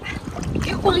哎呀！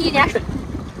混一点水。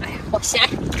哎呀，好咸！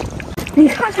你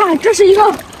看看，这是一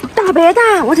个大白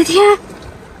蛋，我的天，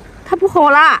它不好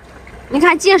了！你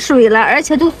看进水了，而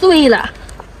且都碎了，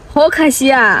好可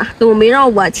惜啊！怎么没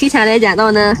让我提前来捡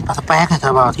到呢？把它掰开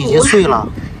它吧，它已经碎了。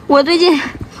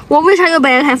我为啥要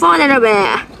掰开？放在这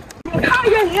呗。你看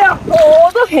这里好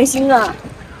多海星啊！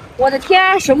我的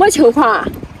天，什么情况？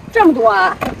这么多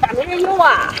啊，咋没人要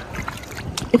啊？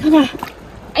你看看，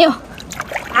哎呦，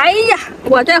哎呀，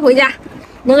我带回家，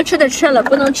能吃的吃了，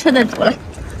不能吃的煮了。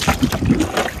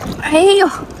哎呦，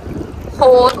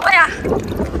好多呀，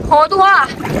好多啊！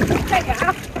快点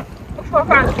啊！不说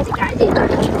话了，赶紧的。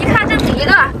你看这每一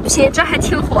个品质还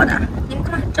挺好的，你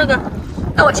看这个，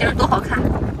在我心里多好看。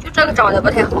就这个长得不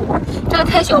太好，这个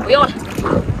太小，不要了。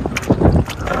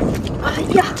哎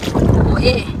呀，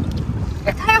喂，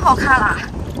也太好看了！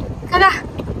看看，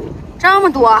这么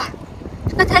多，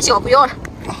这个太小，不要了，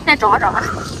再找找。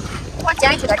我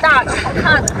捡几个大的，好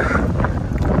看的。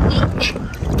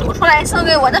煮出来送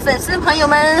给我的粉丝朋友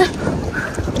们。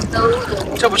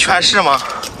这不全是吗？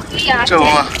对呀，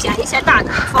捡一些大的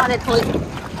放在桶里。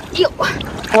哎呦，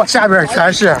哇，下边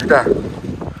全是这。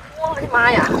我的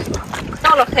妈呀！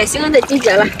到了海星的季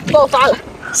节了，爆发了。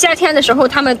夏天的时候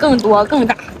它们更多更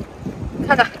大。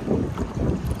看看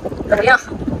怎么样？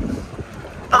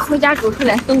回家煮出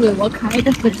来送给我可爱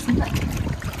的粉丝们，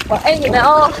我爱你们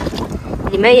哦！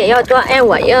你们也要多爱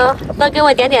我哟！多给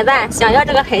我点点赞，想要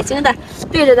这个海星的，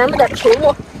对着咱们的屏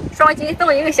幕双击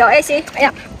送一个小爱心。哎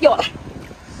呀，掉了！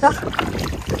走。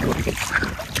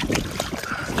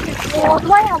好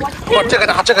多呀！我天！这个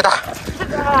大，这个大。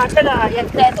这个也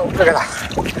带走。这个大。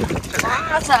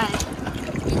哇塞！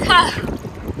你看，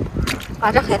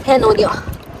把这海苔弄掉。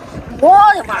我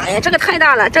的妈呀，这个太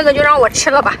大了，这个就让我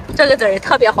吃了吧，这个籽儿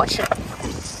特别好吃。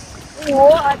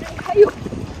哇，这还有，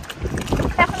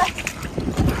来回来，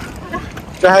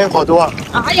这还有好多。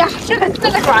哎呀，这个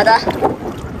爪子，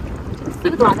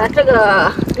这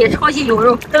个也超级有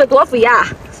肉，这个多肥呀，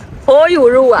好有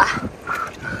肉啊！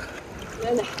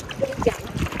来，这个捡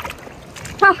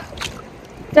了，啊，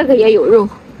这个也有肉，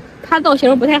它造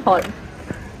型不太好了。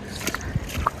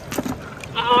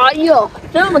哎呦，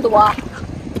这么多！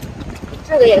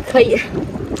这个也可以，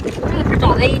这个是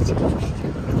长在一起。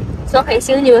小海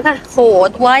星，你们看，好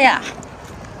多呀！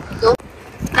走，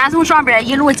咱从上边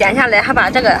一路剪下来，还把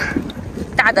这个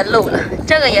大的漏了。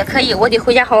这个也可以，我得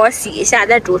回家好好洗一下，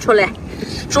再煮出来。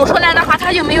煮出来的话，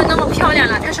它就没有那么漂亮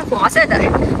了，它是黄色的。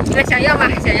你们想要吗？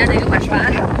想要的给我说，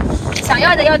想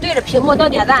要的要对着屏幕多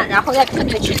点赞，然后在评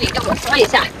论区里跟我说一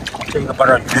下。这个八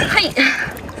爪鱼。嘿，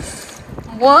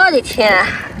我的天！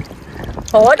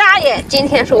好大爷，今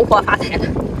天收获发财了！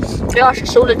主要是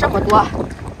收了这么多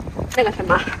那个什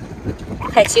么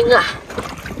海星啊，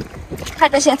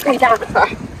看这些碎蛋壳，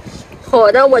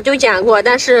好的我就捡过，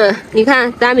但是你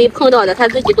看咱没碰到的，它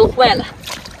自己都坏了。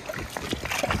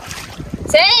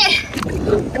谁？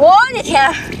我的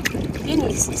天！给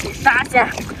你发现，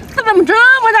它怎么这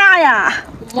么大呀？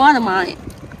我的妈呀！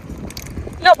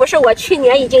要不是我去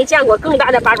年已经见过更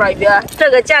大的八爪鱼，这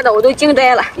个见的我都惊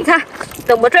呆了。你看，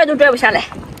怎么拽都拽不下来。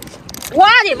我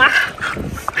的妈！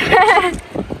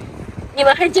你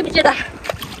们还记不记得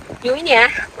有一年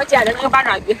我捡的那个八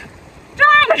爪鱼这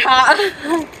么长？哦，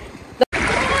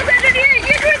在这里一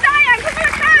对大眼，快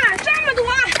看，这么多！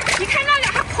你看那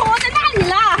俩还跑在那里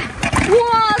了。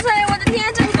哇塞，我的天，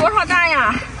这是多少大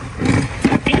呀？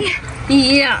哎呀，1、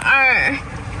2、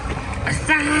3、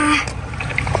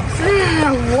4、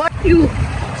5，哟，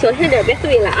小心点，别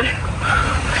碎了啊！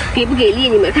给不给力？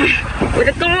你们看，我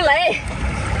这刚来，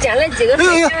捡了几个海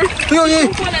星，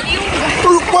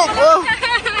收获了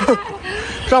6个。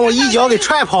让我一脚给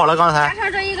踹跑了，刚才。加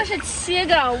上这一个是7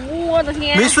个，我的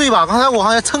天！没碎吧？刚才我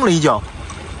好像蹭了一脚。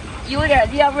有点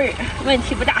裂味，问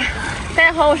题不大。大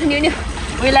家好，我是牛牛，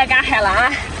回来赶海了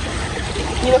啊！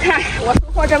你们看我收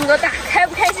获这么多大，开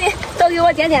不开心？都给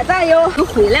我点点赞哟！又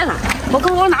回来了。我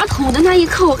刚刚拿桶的那一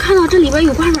刻，我看到这里边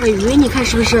有八爪鱼，你看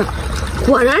是不是？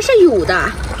果然是有的。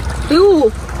哎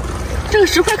呦，这个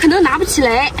石块可能拿不起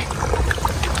来。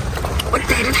我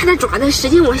逮着它的爪子，使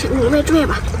劲往外拽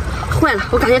吧。坏了，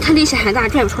我感觉它力气很大，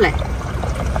拽不出来。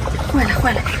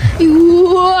坏了！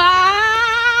哟啊！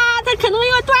它可能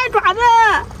要断爪子，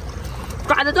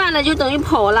爪子断了就等于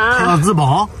跑了。它要自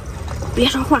保。别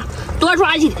说话，多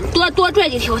拽几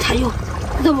条，它就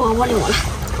自保不了了。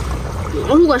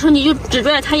如果说你就只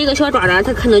拽它一个小爪子，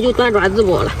它可能就断爪自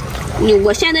保了。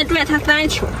我现在拽它3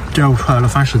条，拽不出来了，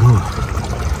翻石头了。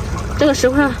这个石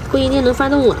块不一定能翻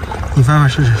动啊。你翻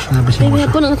试试，现在不行。别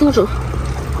不能松手，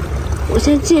我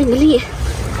先尽个力，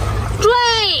拽！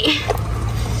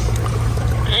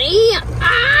哎呀啊，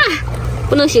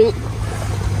不能行！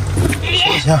哎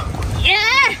行。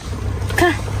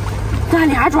看，拿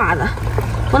俩爪子，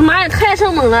我的妈呀，太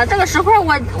生猛了！这个时候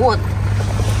我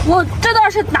这倒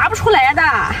是拿不出来的。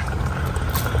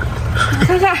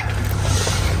看看，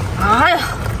哎呀，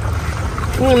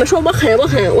你们说我狠不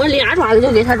狠？我俩爪子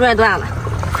就给他拽断了。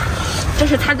这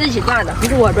是他自己断的，不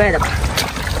是我拽的吧？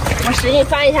我使劲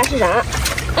翻一下是啥？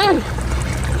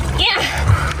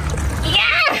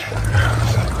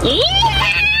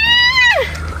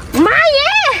妈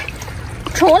耶！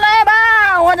出来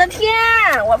吧！我的天，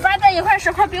我翻这一块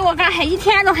石块比我干海一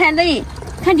天都还累。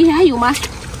看底下还有吗？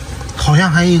好像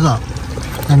还一个，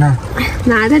在那儿。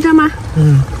哪在这吗？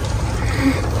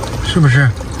是不是？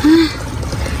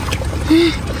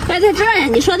哎，在这呀！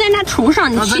你说在那头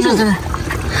上，你提醒。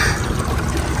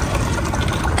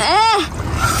哎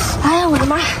呀，我的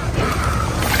妈！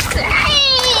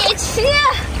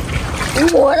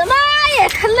我的妈呀，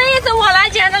可累死我了！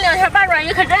捡这2条八爪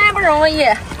鱼可真不容易，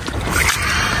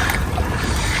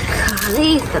可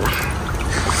累死了！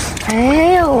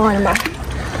哎呦，我的妈，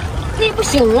累不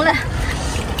行了！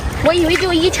我以为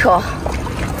就1条，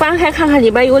翻开看看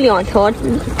里边有2条，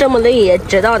这么累也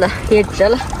值到的，也值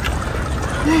了。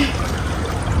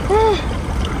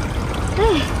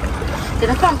给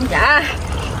它放回去啊！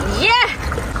耶！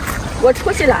我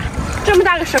出去了，这么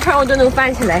大个石块我都能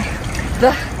翻起来。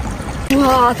走。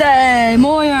哇塞，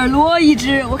猫眼螺一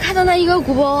只，我看到那一个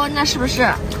鼓包，那是不是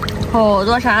好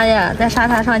多沙呀？在沙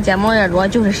滩上捡猫眼螺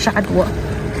就是沙多，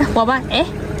还活吧？哎，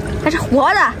还是活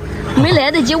的，没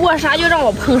来得及握沙就让我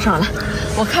碰上了。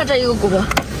我看这一个鼓包，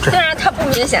虽然它不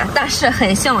明显，但是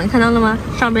很像，你看到了吗？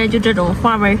上边就这种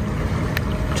花纹。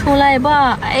出来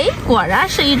吧！哎，果然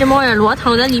是一只猫眼螺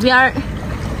躺在里边。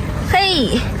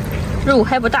嘿，肉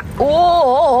还不大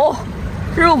哦，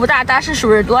肉不大，但是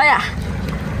水多呀。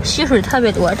吸水特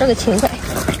别多，这个勤快。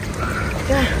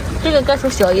这个个头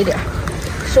小一点，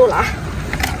收了啊！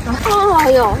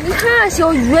哎呦，你看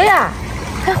小鱼呀，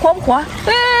还活不活？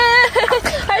哎，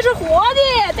还是活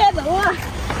的，带走啊！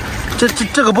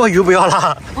这个鲍鱼不要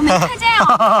了，我没看见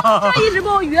啊，这一只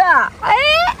鲍鱼，哎，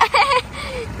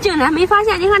竟然没发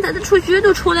现！你看它的触须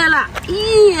都出来了，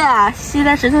咦，吸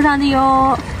在石头上的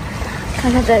哟。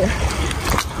看看这个，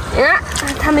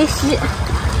它没吸，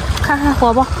看看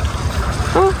活不？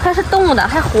还是动的，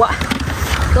还活。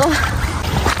走，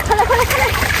快来！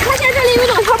发现这里有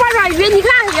2条八爪鱼，你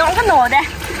看2个脑袋。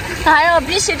哎呦，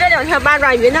比起这2条八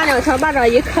爪鱼，那2条八爪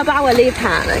鱼可把我累惨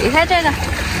了。你看这个，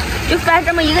就翻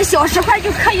这么一个小石块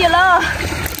就可以了。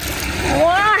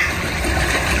哇，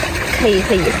可以，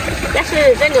但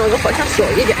是这2个好像小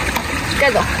一点。带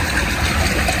走，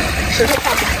石头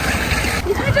放下。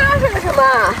你看这是个什么？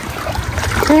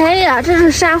哎呀，这是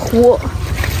珊瑚。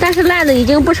但是烂的已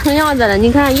经不成样子了，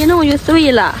你看一弄就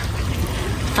碎了。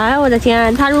哎，我的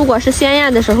天！它如果是鲜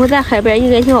艳的时候在海边，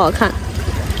应该挺好看。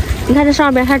你看这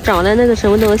上边还长了那个什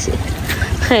么东西，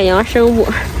海洋生物，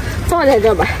放在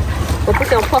这吧，我不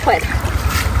想破坏它。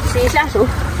洗一下手，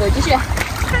走继续。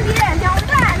看你2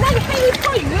蛋，那里还有1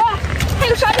条鱼，还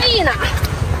有沙贝呢。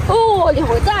哦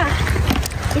，2蛋，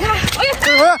你看，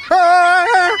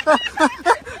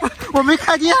我没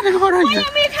看见这个八爪鱼，我也没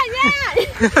看见。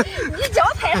你脚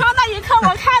踩上那一刻，我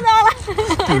看到了。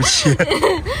对不起。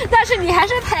但是你还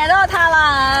是踩到它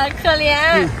了，可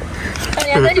怜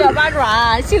的小八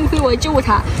爪。幸亏我救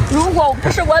它，如果不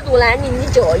是我阻拦你，你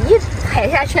脚一踩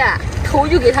下去，头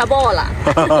就给它爆了。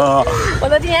我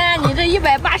的天，你这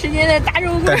180斤的大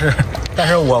肉棍！但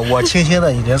是我轻轻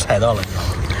的已经踩到了，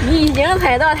你已经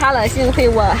踩到它了，幸亏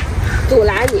我阻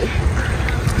拦你。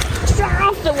吓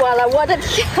死我了！我的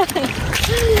天，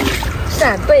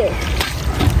扇贝，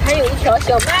还有1条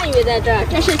小鳗鱼在这儿，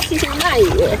这是七星鳗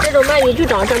鱼，这种鳗鱼就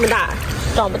长这么大，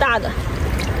长不大的，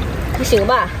不行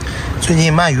吧？最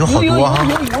近鳗鱼好多哈，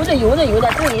游的，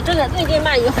对，这个最近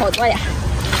鳗鱼好多呀。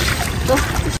走，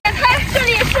看这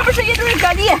里是不是一堆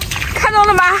蛤蜊？看到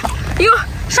了吗？哟，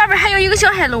上面还有一个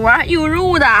小海螺，有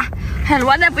肉的海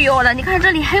螺咱不要了。你看这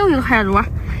里还有一个海螺，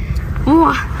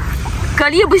哇，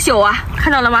蛤蜊不小啊，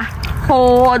看到了吗？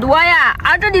好多呀！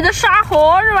啊，这里的沙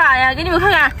好软呀，给你们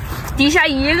看看，底下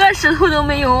一个石头都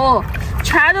没有，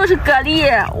全都是蛤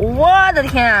蜊。我的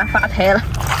天，发财了！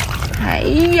哎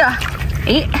呀，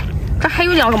哎，这还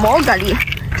有2个毛蛤蜊，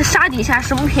这沙底下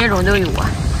什么品种都有啊！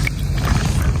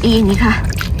咦，你看，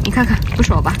不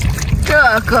少吧？这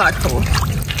个头，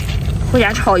回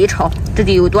家炒一炒，这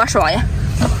得有多爽呀！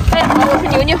哎，我是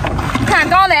牛牛，看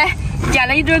刚来捡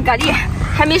了一堆蛤蜊，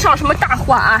还没上什么大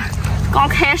货啊。刚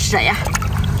开始呀，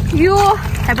哟，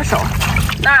还不少。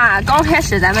那刚开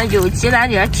始咱们就积攒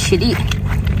点体力，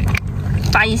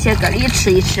把一些蛤蜊吃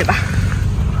一吃吧。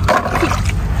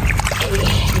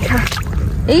你看，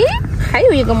哎，还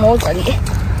有一个毛蛤蜊。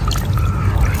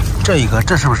这一个，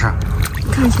这是不是？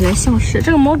看起来像是。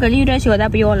这个毛蛤蜊有点小，咱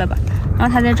不要了吧？让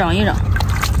它再长一长。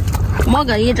毛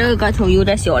蛤蜊这个个头有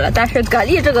点小了，但是蛤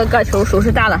蜊这个个头属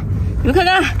实大了。你们看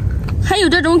看，还有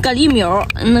这种蛤蜊苗，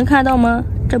能看到吗？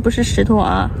这不是石头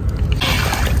啊！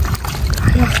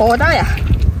哎呀，好大呀！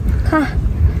看，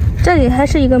这里还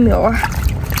是一个苗啊。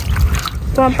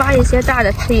光扒一些大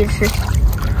的吃一吃，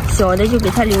小的就给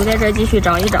它留在这继续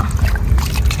长一长。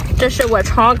这是我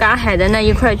常赶海的那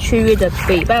一块区域的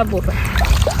北半部分，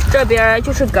这边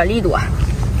就是蛤蜊多。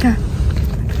看，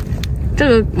这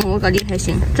个毛蛤蜊还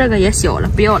行，这个也小了，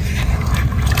不要了。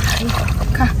哎，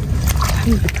看，还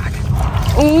有一个大的。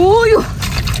哦呦，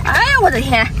哎呀，我的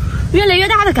天，越来越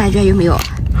大的感觉，有没有？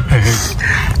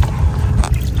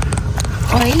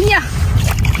哎呀，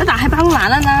这咋还扒不完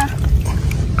了呢？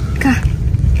看，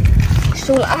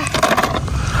收了啊！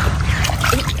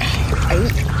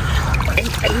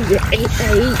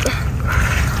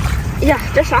哎呀，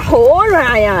这沙好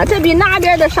软呀，这比那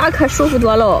边的沙可舒服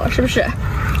多了，是不是？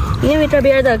因为这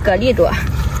边的蛤蜊多，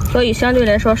所以相对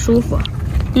来说舒服。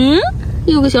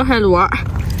有个小海螺，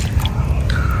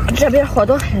这边好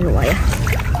多海螺呀。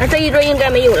那这一桌应该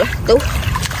没有了，走，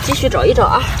继续找一找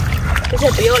啊。这些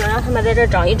不要了，让他们在这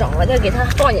长一长，我再给它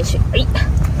放进去。哎，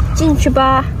进去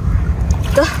吧，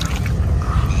走。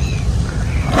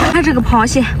看这个螃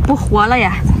蟹不活了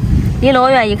呀，离老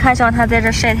远一看像它在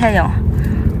这晒太阳，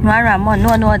软软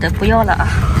糯糯的，不要了啊。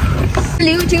这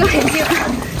里有几个海星，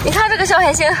你看这个小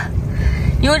海星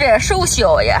有点瘦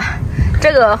小呀，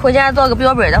这个回家做个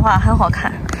标本的话很好看，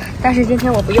但是今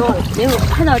天我不要了，因为我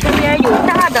看到这边有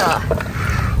大的，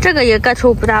这个也个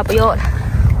头不大，不要了。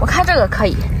我看这个可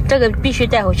以，这个必须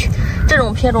带回去，这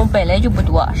种品种本来就不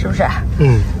多，是不是？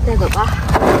带走吧。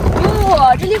哟，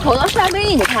这里好多扇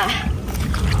贝，你看。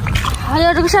哎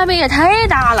呀，这个扇贝也太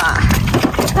大了！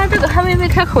看这个还没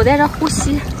开口，在这呼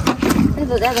吸。带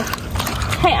走带走，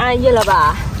太安逸了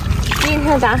吧！今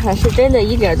天赶海是真的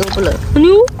一点都不冷。牛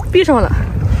闭上了，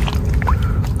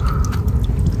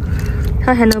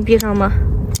它还能闭上吗？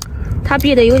它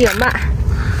闭的有点慢。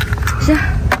行，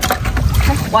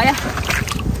还活呀！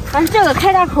反正这个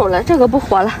开大口了，这个不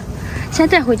活了，先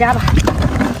带回家吧。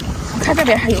我看这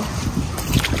边还有，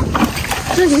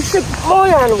这里是猫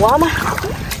眼螺吗？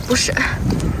不是，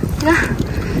你看，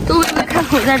都微微开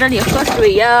口在这里喝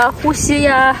水呀、呼吸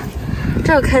呀。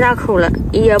这个开大口了，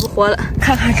也不活了。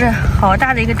看看这好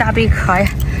大的一个大贝壳呀，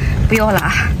不要了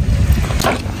啊！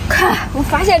看，我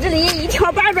发现这里一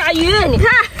条八爪鱼，你看，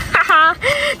哈哈，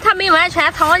它没完全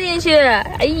藏进去。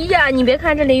哎呀，你别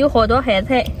看这里有好多海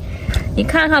菜，你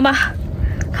看看吧，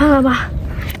看看吧，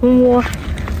哇，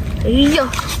哎呀，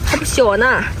还不小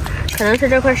呢，可能是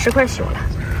这块石块小了。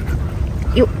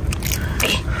哟。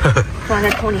放在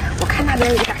桶里，我看那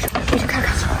边有个大石头，过去看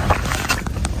看。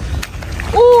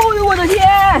哦呦，我的天！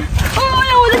哦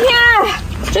呀，我的天！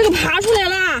这个爬出来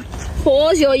了，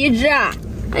好小一只啊！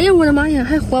哎呀，我的妈呀，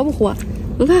还活不活？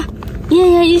你看，奄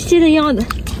奄一息的样子，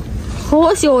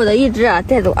好小的一只啊！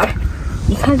带走啊！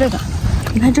你看这个，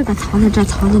你看这个藏在这，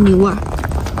藏着牛啊！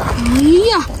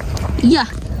哎呀，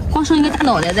光剩一个大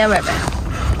脑袋在外边，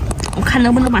我看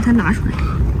能不能把它拿出来。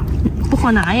不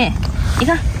好拿耶，你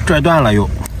看，拽断了又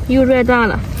拽断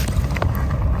了。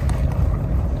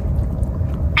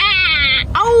哎，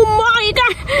哦妈一干，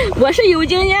我是有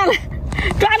经验了，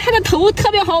抓它的头特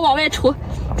别好往外抽，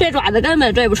拽爪子根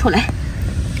本拽不出来。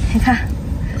你看，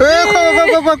哎，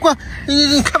快！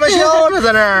你开玩笑了，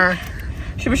在那儿，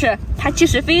是不是？它其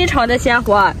实非常的鲜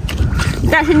活，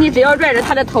但是你只要拽着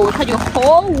它的头，它就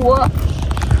毫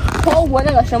无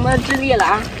那个什么之力了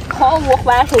啊，毫无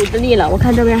还手之力了。我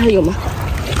看这边还有吗？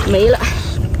没了。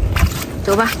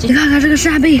走吧，你看看这个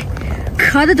扇贝，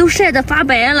壳子都晒得发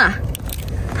白了，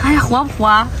它还活不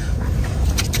活？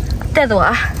带走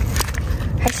啊，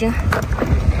还行，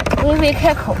微微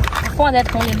开口，放在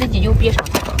桶里自己就闭上，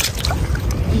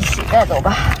一起带走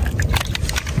吧。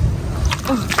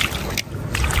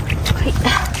可以，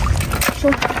收。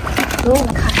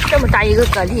你看这么大一个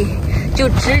蛤蜊，就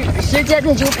直接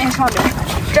在就边上面，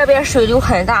这边水流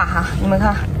很大哈，你们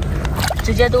看，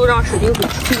直接都让水流给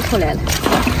吹出来了。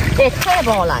这也太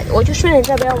棒了！我就顺着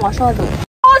这边往上走。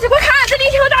哦，你快看，这里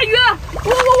一条大鱼！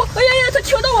哎呀，它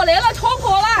跳到我来了，逃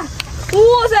跑了！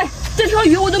哇塞，这条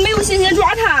鱼我都没有心情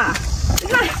抓它。你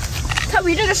看，它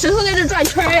围这个石头在这转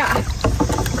圈呀。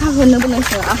我看看能不能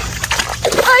行啊！哎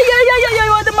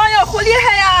呀，我的妈呀，好厉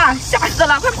害呀！吓死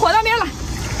了，快跑那边了！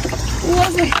哇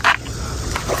塞，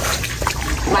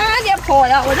慢点跑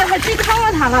呀！我这还追看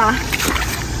到它了。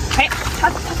哎，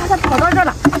它跑到这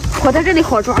了，跑在这里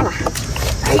好抓了。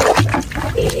哎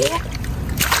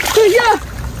呀，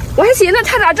我还寻思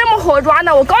它咋这么好抓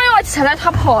呢？我刚要起来，它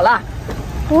跑了。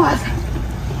哇塞，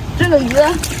这个鱼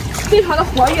非常的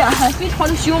活跃，还非常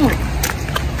的凶猛，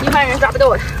一般人抓不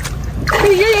到它。哎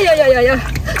呀呀呀呀呀呀！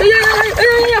哎呀呀呀呀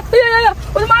呀呀呀！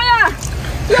我的妈呀！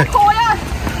要跑呀！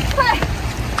快来！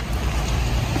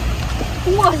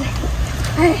哇塞！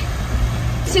哎，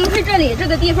幸亏这里这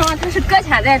个地方它是搁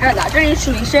浅在这儿的，这里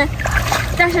水深，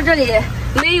但是这里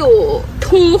没有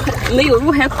没有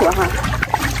入海口哈。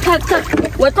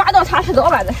我抓到它是老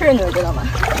晚的事儿，你们知道吗？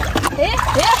哎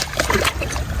哎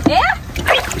哎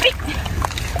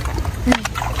哎！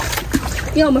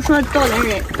要么说到了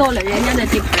人家的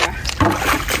地盘啊！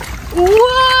哇！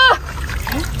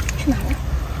哎，去哪了？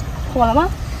跑了吗？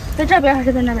在这边还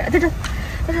是在那边？在这。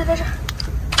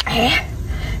哎，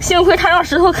幸亏它让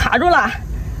石头卡住了。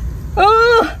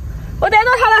我逮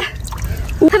到它了。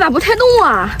它咋不太动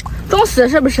啊？装死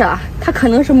是不是？它可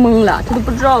能是懵了，它都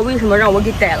不知道为什么让我给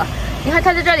逮了。你看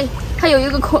它在这里，它有一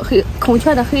个孔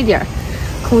雀的黑点，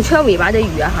孔雀尾巴的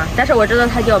鱼哈，但是我知道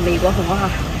它叫美国红哈。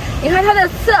你看它的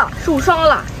刺受伤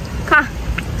了，看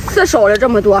刺少了这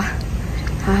么多。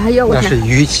哎呀，我天！那是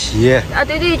鱼鳍啊，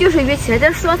对，就是鱼鳍，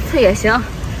这说刺也行。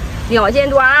2斤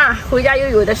多啊，回家又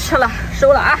有的吃了，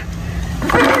收了啊！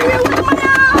哎呀，我的妈呀！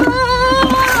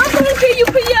一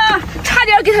亏呀，差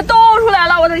点给它倒出来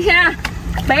了，我的天，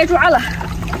白抓了，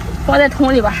放在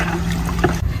桶里吧。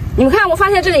你们看，我发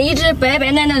现这里一只白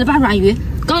白嫩嫩的八爪鱼，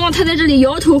刚刚它在这里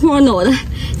摇头晃脑的，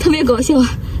特别搞笑，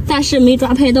但是没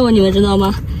抓拍到，你们知道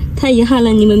吗？太遗憾了，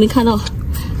你们没看到，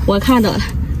我看到了。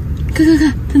看，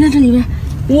它在这里面，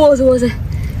哇塞，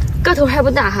个头还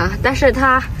不大哈，但是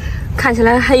它看起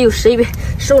来还有食欲，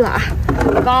收了啊！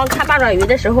我刚刚看八爪鱼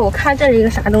的时候，我看这是一个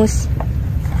啥东西，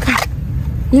看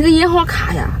一个银行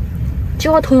卡呀，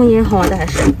交通银行的还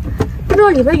是，不知道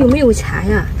里边有没有钱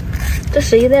呀？这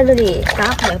谁在这里赶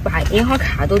海把银行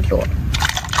卡都丢了？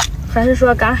还是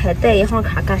说赶海带银行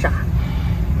卡干啥？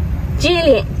金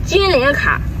莲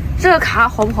卡，这个卡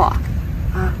好不好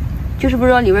啊？就是不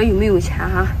知道里边有没有钱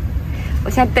哈。我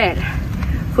先带着，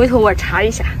回头我查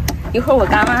一下。一会儿我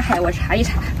赶完海，我查一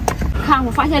查。看，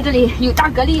我发现这里有大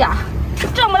蛤蜊啊，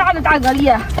这么大的大蛤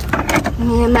蜊，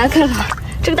来看看。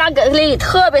这个大蛤蜊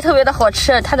特别的好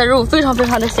吃，它的肉非常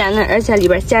的鲜嫩，而且里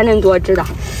边鲜嫩多汁的，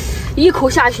一口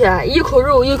下去，一口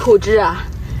肉一口汁啊！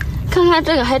看看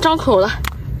这个还张口了，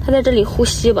它在这里呼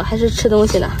吸吧，还是吃东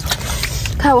西呢？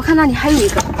看，我看那里还有一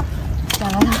个，捡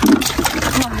了它。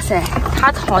哇塞，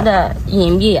它藏的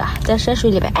隐蔽啊，在深水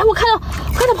里边。哎，我看到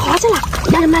螃蟹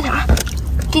了，慢点啊！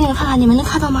给你们看看，你们能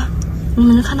看到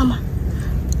吗？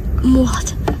哇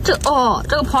塞！这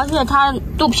个螃蟹它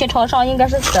肚皮朝上，应该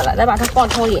是死了。来把它放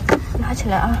桶里，拿起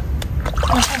来啊！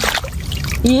看看，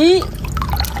咦，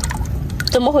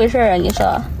怎么回事啊？你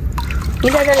说，你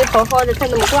在这里好好的，它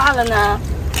怎么挂了呢？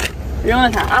扔了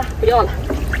它啊！不要了。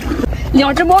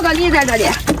2只毛蛤蜊在这里，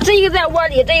这一个在窝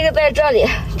里，这一个在这里，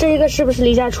这一个是不是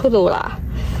离家出走了？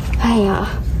哎呀，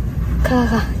看，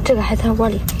这个还在窝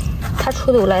里，它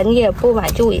出走了，你也不挽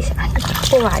救一下，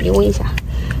不挽留一下。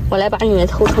我来把你们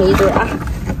凑成一对啊！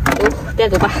带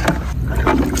走吧。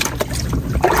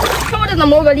飘着的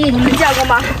毛蛤蜊你们见过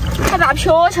吗？它咋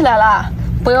飘起来了？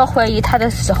不要怀疑它的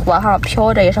死活哈，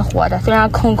飘着也是活的，虽然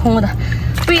空的。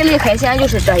贝类海鲜就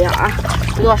是这样啊！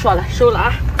不多说了，收了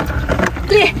啊！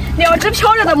对，2只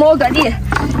飘着的毛蛤蜊，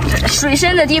水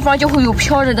深的地方就会有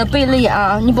飘着的贝类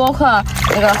啊，你包括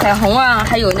那个海虹啊，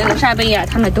还有那个扇贝啊，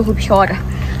它们都会飘着。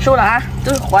收了啊，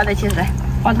都是活的，其实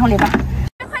放桶里吧。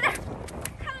快点，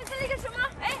看到这里个什么？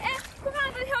哎，我看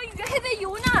这条鱼还在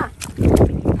游呢。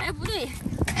哎，不对，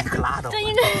这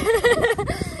应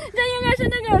该是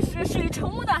那个水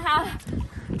虫的哈。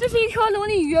这是一条龙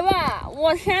的鱼吧？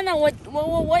我天哪，我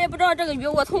也不知道这个鱼，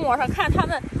我从网上看他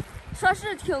们说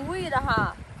是挺贵的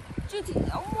哈。具体，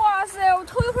哇塞，我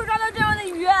头一回抓到这样的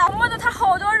鱼，摸着它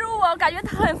好多肉啊，感觉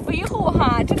它很肥厚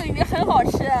哈。这个鱼很好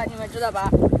吃，你们知道吧？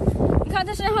你看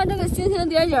它身上这个星星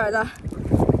点点的，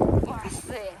哇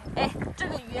塞，哎，这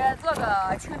个鱼做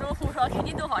个清蒸红烧肯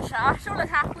定都好吃啊！收了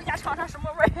它，回家尝尝什么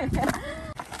味儿。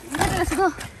你看这个石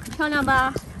头漂亮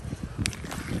吧？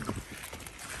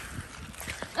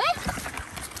哎，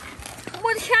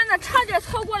我的天哪，差点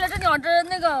错过了这2只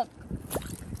那个，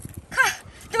看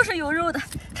都是有肉的，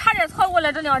差点错过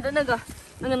了这2只那个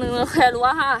海螺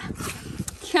哈！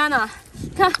天哪，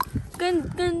看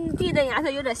跟地的颜色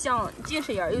有点像，近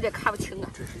视眼有点看不清啊。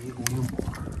这是一公一母。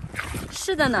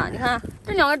是的呢，你看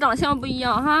这2个长相不一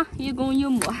样哈，一公一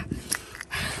母。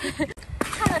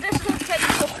看看这手里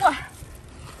还有货，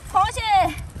螃蟹、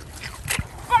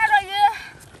八爪鱼，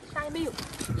啥也没有。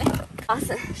来，哇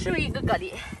塞，是不是一个蛤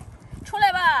蜊？出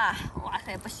来吧！哇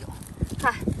塞，不小，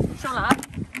看收了啊！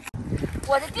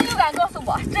我的第六感告诉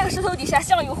我，这个石头底下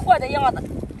像有货的样子。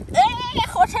哎，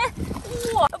好沉！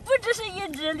哇，不只是一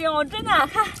只，2只呢。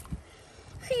看，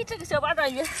嘿，这个小八爪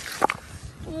鱼，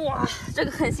哇，这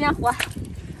个很鲜活。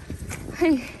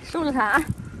嘿，收了它啊！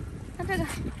看这个，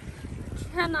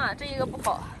天哪，这一个不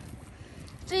好，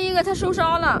这一个它受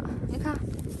伤了，你看，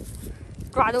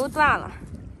爪都断了，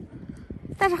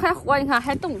但是还活，你看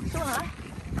还动，收了啊！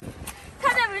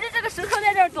它在围着这个石头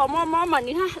在这儿找猫猫嘛，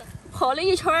你看跑了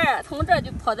一圈儿，从这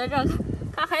就跑到这儿，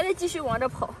看还得继续往这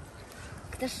跑，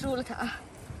给它收了它啊！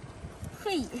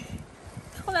嘿，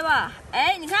出来吧！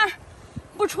哎，你看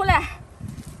不出来。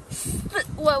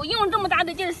我用这么大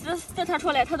的劲撕它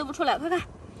出来，它都不出来，快看！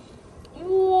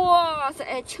哇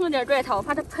塞，轻点拽它，我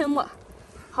怕它喷墨。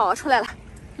好，出来了。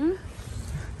嗯，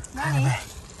哪里？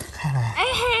看来。哎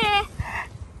嘿，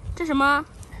这什么？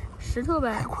石头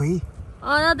呗。海葵。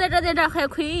哦，在这，海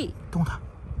葵。动它。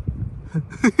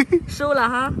收了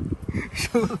哈。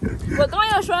收了。我刚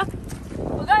要说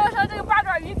这个八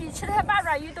爪鱼比其他八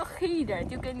爪鱼都黑一点，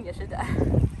就跟你似的。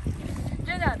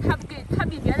真的，它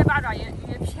比别的八爪鱼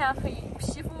偏黑，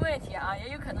皮肤问题啊，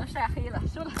也有可能晒黑了。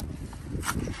收了。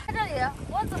在这里，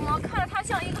我怎么看着它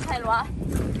像一个海螺？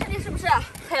这里是不是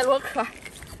海螺壳？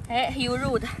哎，有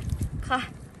肉的，看，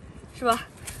是吧？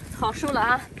好，收了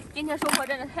啊！今天收获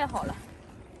真的太好了。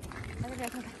来这看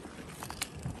看，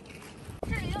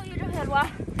这里又一只海螺。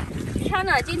天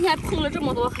哪，今天碰了这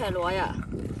么多海螺呀！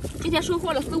今天收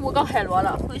获了4、5个海螺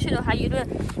了，回去的话一顿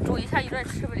煮一下，一顿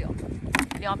吃不了。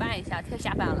凉拌一下，太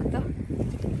下饭了。走，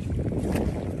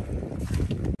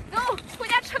走，回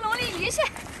家吃龙利鱼去。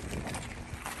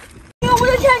哎呦，我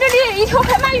的天，这里一条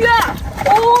海鳗鱼！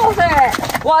哦塞，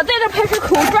我在这排水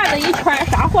口转了一圈，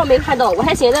啥货没看到。我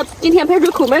还寻思今天排水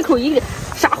口门口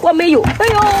啥货没有。哎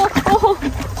呦，哦，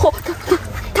好，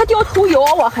它掉头咬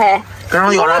我还。刚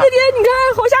刚咬了。我的天，你看，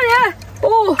好吓人！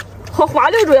哦，好滑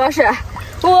溜，主要是。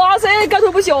哇塞，个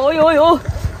头不小！哎呦，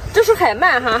这是海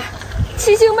鳗哈。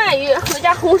七星鳗鱼，回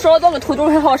家红烧做个土豆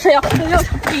很好吃呀！哎呦，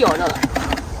被咬着了，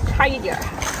差一点。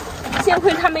幸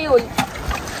亏它没有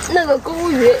那个钩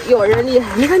鱼咬人厉害。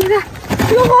你看，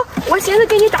哟，我寻思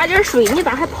给你打点水，你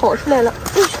咋还跑出来了？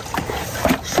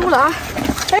收了啊！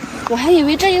哎，我还以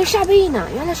为这有扇贝呢，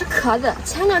原来是壳子。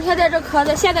前2天在这壳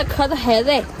子，现在壳子还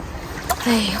在。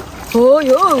哎呦，哦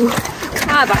呦，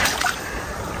看吧，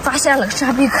发现了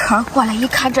扇贝壳，过来一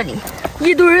看，这里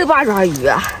一堆八爪鱼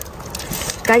啊！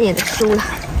赶紧的收了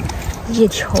1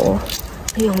条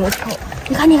，2条。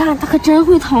你看，它可真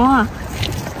会藏啊！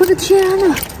我的天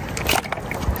呐，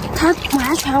它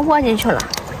完全窝进去了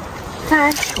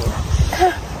，3条。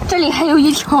看这里还有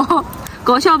1条，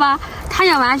搞笑吧？它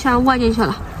也完全窝进去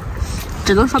了，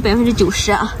只能说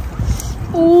90%啊！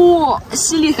哦，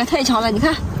吸力可太强了！你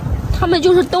看，它们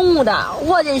就是动物的，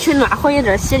窝进去暖和一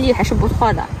点，吸力还是不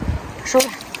错的。收了，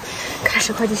看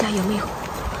石块底下有没有？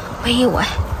没有啊。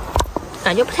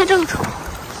感觉不太正常，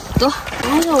走！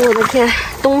哎呦，我的天，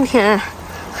冬天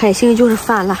海星就是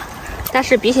泛滥，但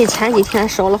是比起前几天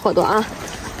少了好多啊。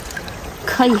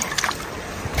可以，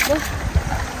走，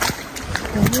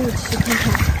有没有去看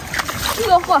看？哎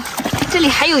呦嚯，这里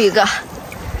还有一个，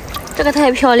这个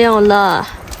太漂亮了，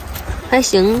还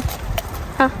行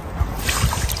啊。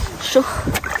收，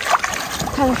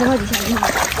看看石头底下有没有？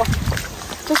哇，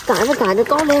这赶着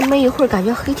刚来没一会儿，感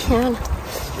觉黑天了。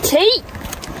切！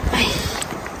哎。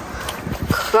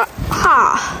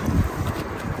哈，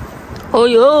哦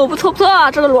呦，不错，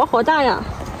这个螺好大呀，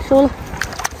收了。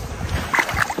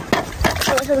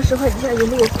看看这个石块底下有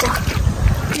没有货？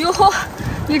哟吼，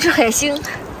一只海星，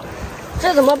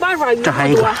这怎么八爪鱼这么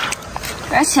多？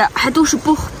而且还都是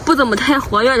不怎么太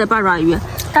活跃的八爪鱼，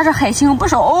但是海星不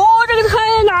少哦，这个太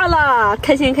大了，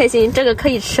开心，这个可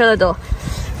以吃了都，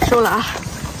收了啊，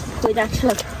回家吃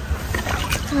了。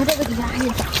看看这个底下还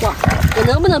有啥货，我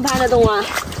能不能搬得动啊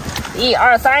？1、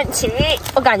2、3，起！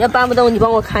我感觉搬不动，你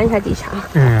帮我看一下底下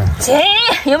啊。起！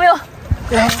有没有？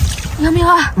来，有没有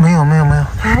啊？没有。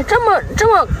哎，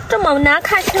这么难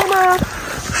看清吗？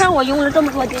看我用了这么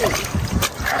多劲。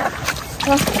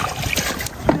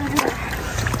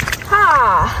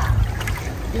哈，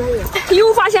没有。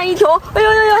又发现1条！哎呦，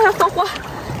好活！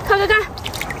看，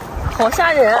好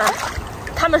吓人啊！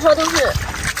他们说都是，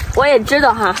我也知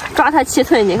道哈，抓它7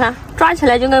寸，你看抓起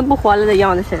来就跟不活了的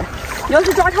样子似的。要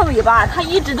是抓它尾巴，它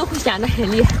一直都会显得很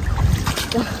厉害。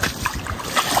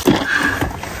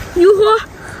哟呵，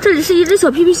这里是一只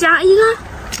小皮皮虾，一看，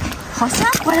好鲜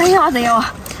活的样子哟，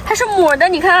还是母的。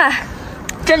你看，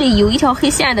这里有一条黑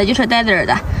线的，就是带籽儿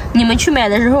的。你们去买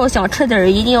的时候想吃籽儿，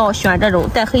一定要选这种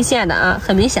带黑线的啊，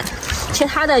很明显。其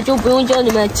他的就不用教你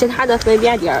们其他的分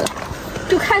辨点了，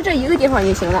就看这一个地方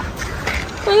就行了。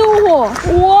哎呦，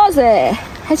哇塞，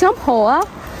还想跑啊！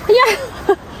哎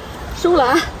呀，收了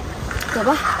啊，走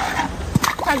吧。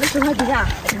下个10块底下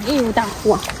肯定有大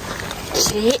货。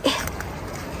谁？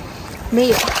没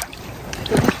有，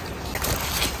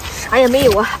啥也没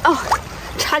有啊！哦，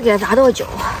差点砸到脚，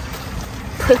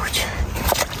推回去。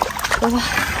走吧。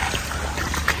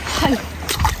嗨，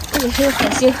这里还有海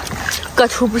星，个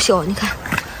头不小，你看，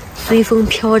随风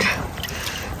飘着，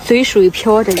随水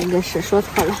飘着，应该是说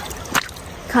错了。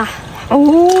看，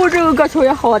哦，这个个头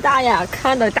也好大呀，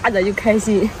看到大的就开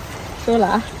心。收了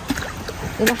啊，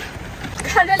走吧。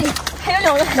看这里还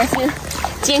有2个海星，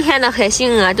今天的海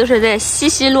星啊，都是在稀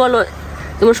稀落落，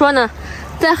怎么说呢，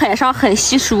在海上很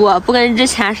稀疏啊，不跟之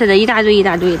前似的，一大堆一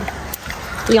大堆的，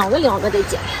两个的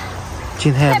捡。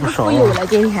今天也不少。太不富有了，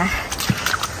今天。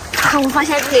看我发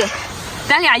现这里，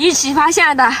咱俩一起发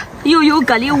现的又有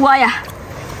蛤蜊窝呀，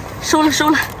收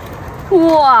了。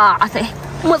哇塞，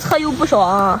目测有不少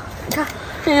啊！你看，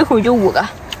这一会儿就5个、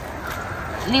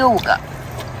6个，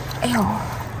哎呦，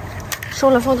收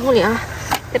了放桶里啊，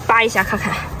再扒一下看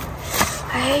看。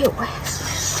哎呦喂，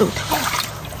手套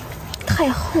太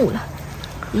厚了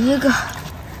，1个、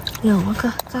2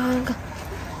个、3个。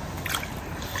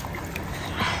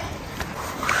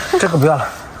这个不要了。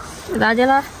咋的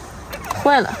了？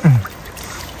坏了。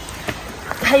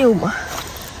还有吗？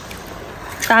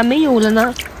咋没有了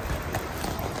呢？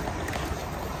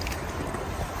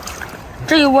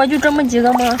这一窝就这么几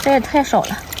个吗？这也太少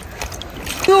了。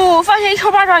哟，发现一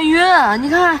条八爪鱼，你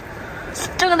看，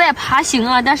正在爬行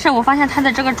啊，但是我发现它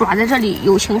的这个爪在这里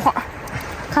有情况，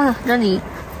看看这里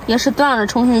也是断了，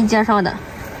重新接上的。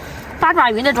八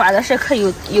爪鱼的爪子是可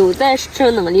以有再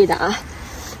生能力的啊。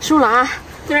收了啊，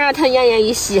就让它奄奄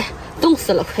一息，冻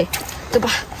死了快，走吧，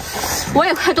我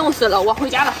也快冻死了，我回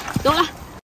家了，走了。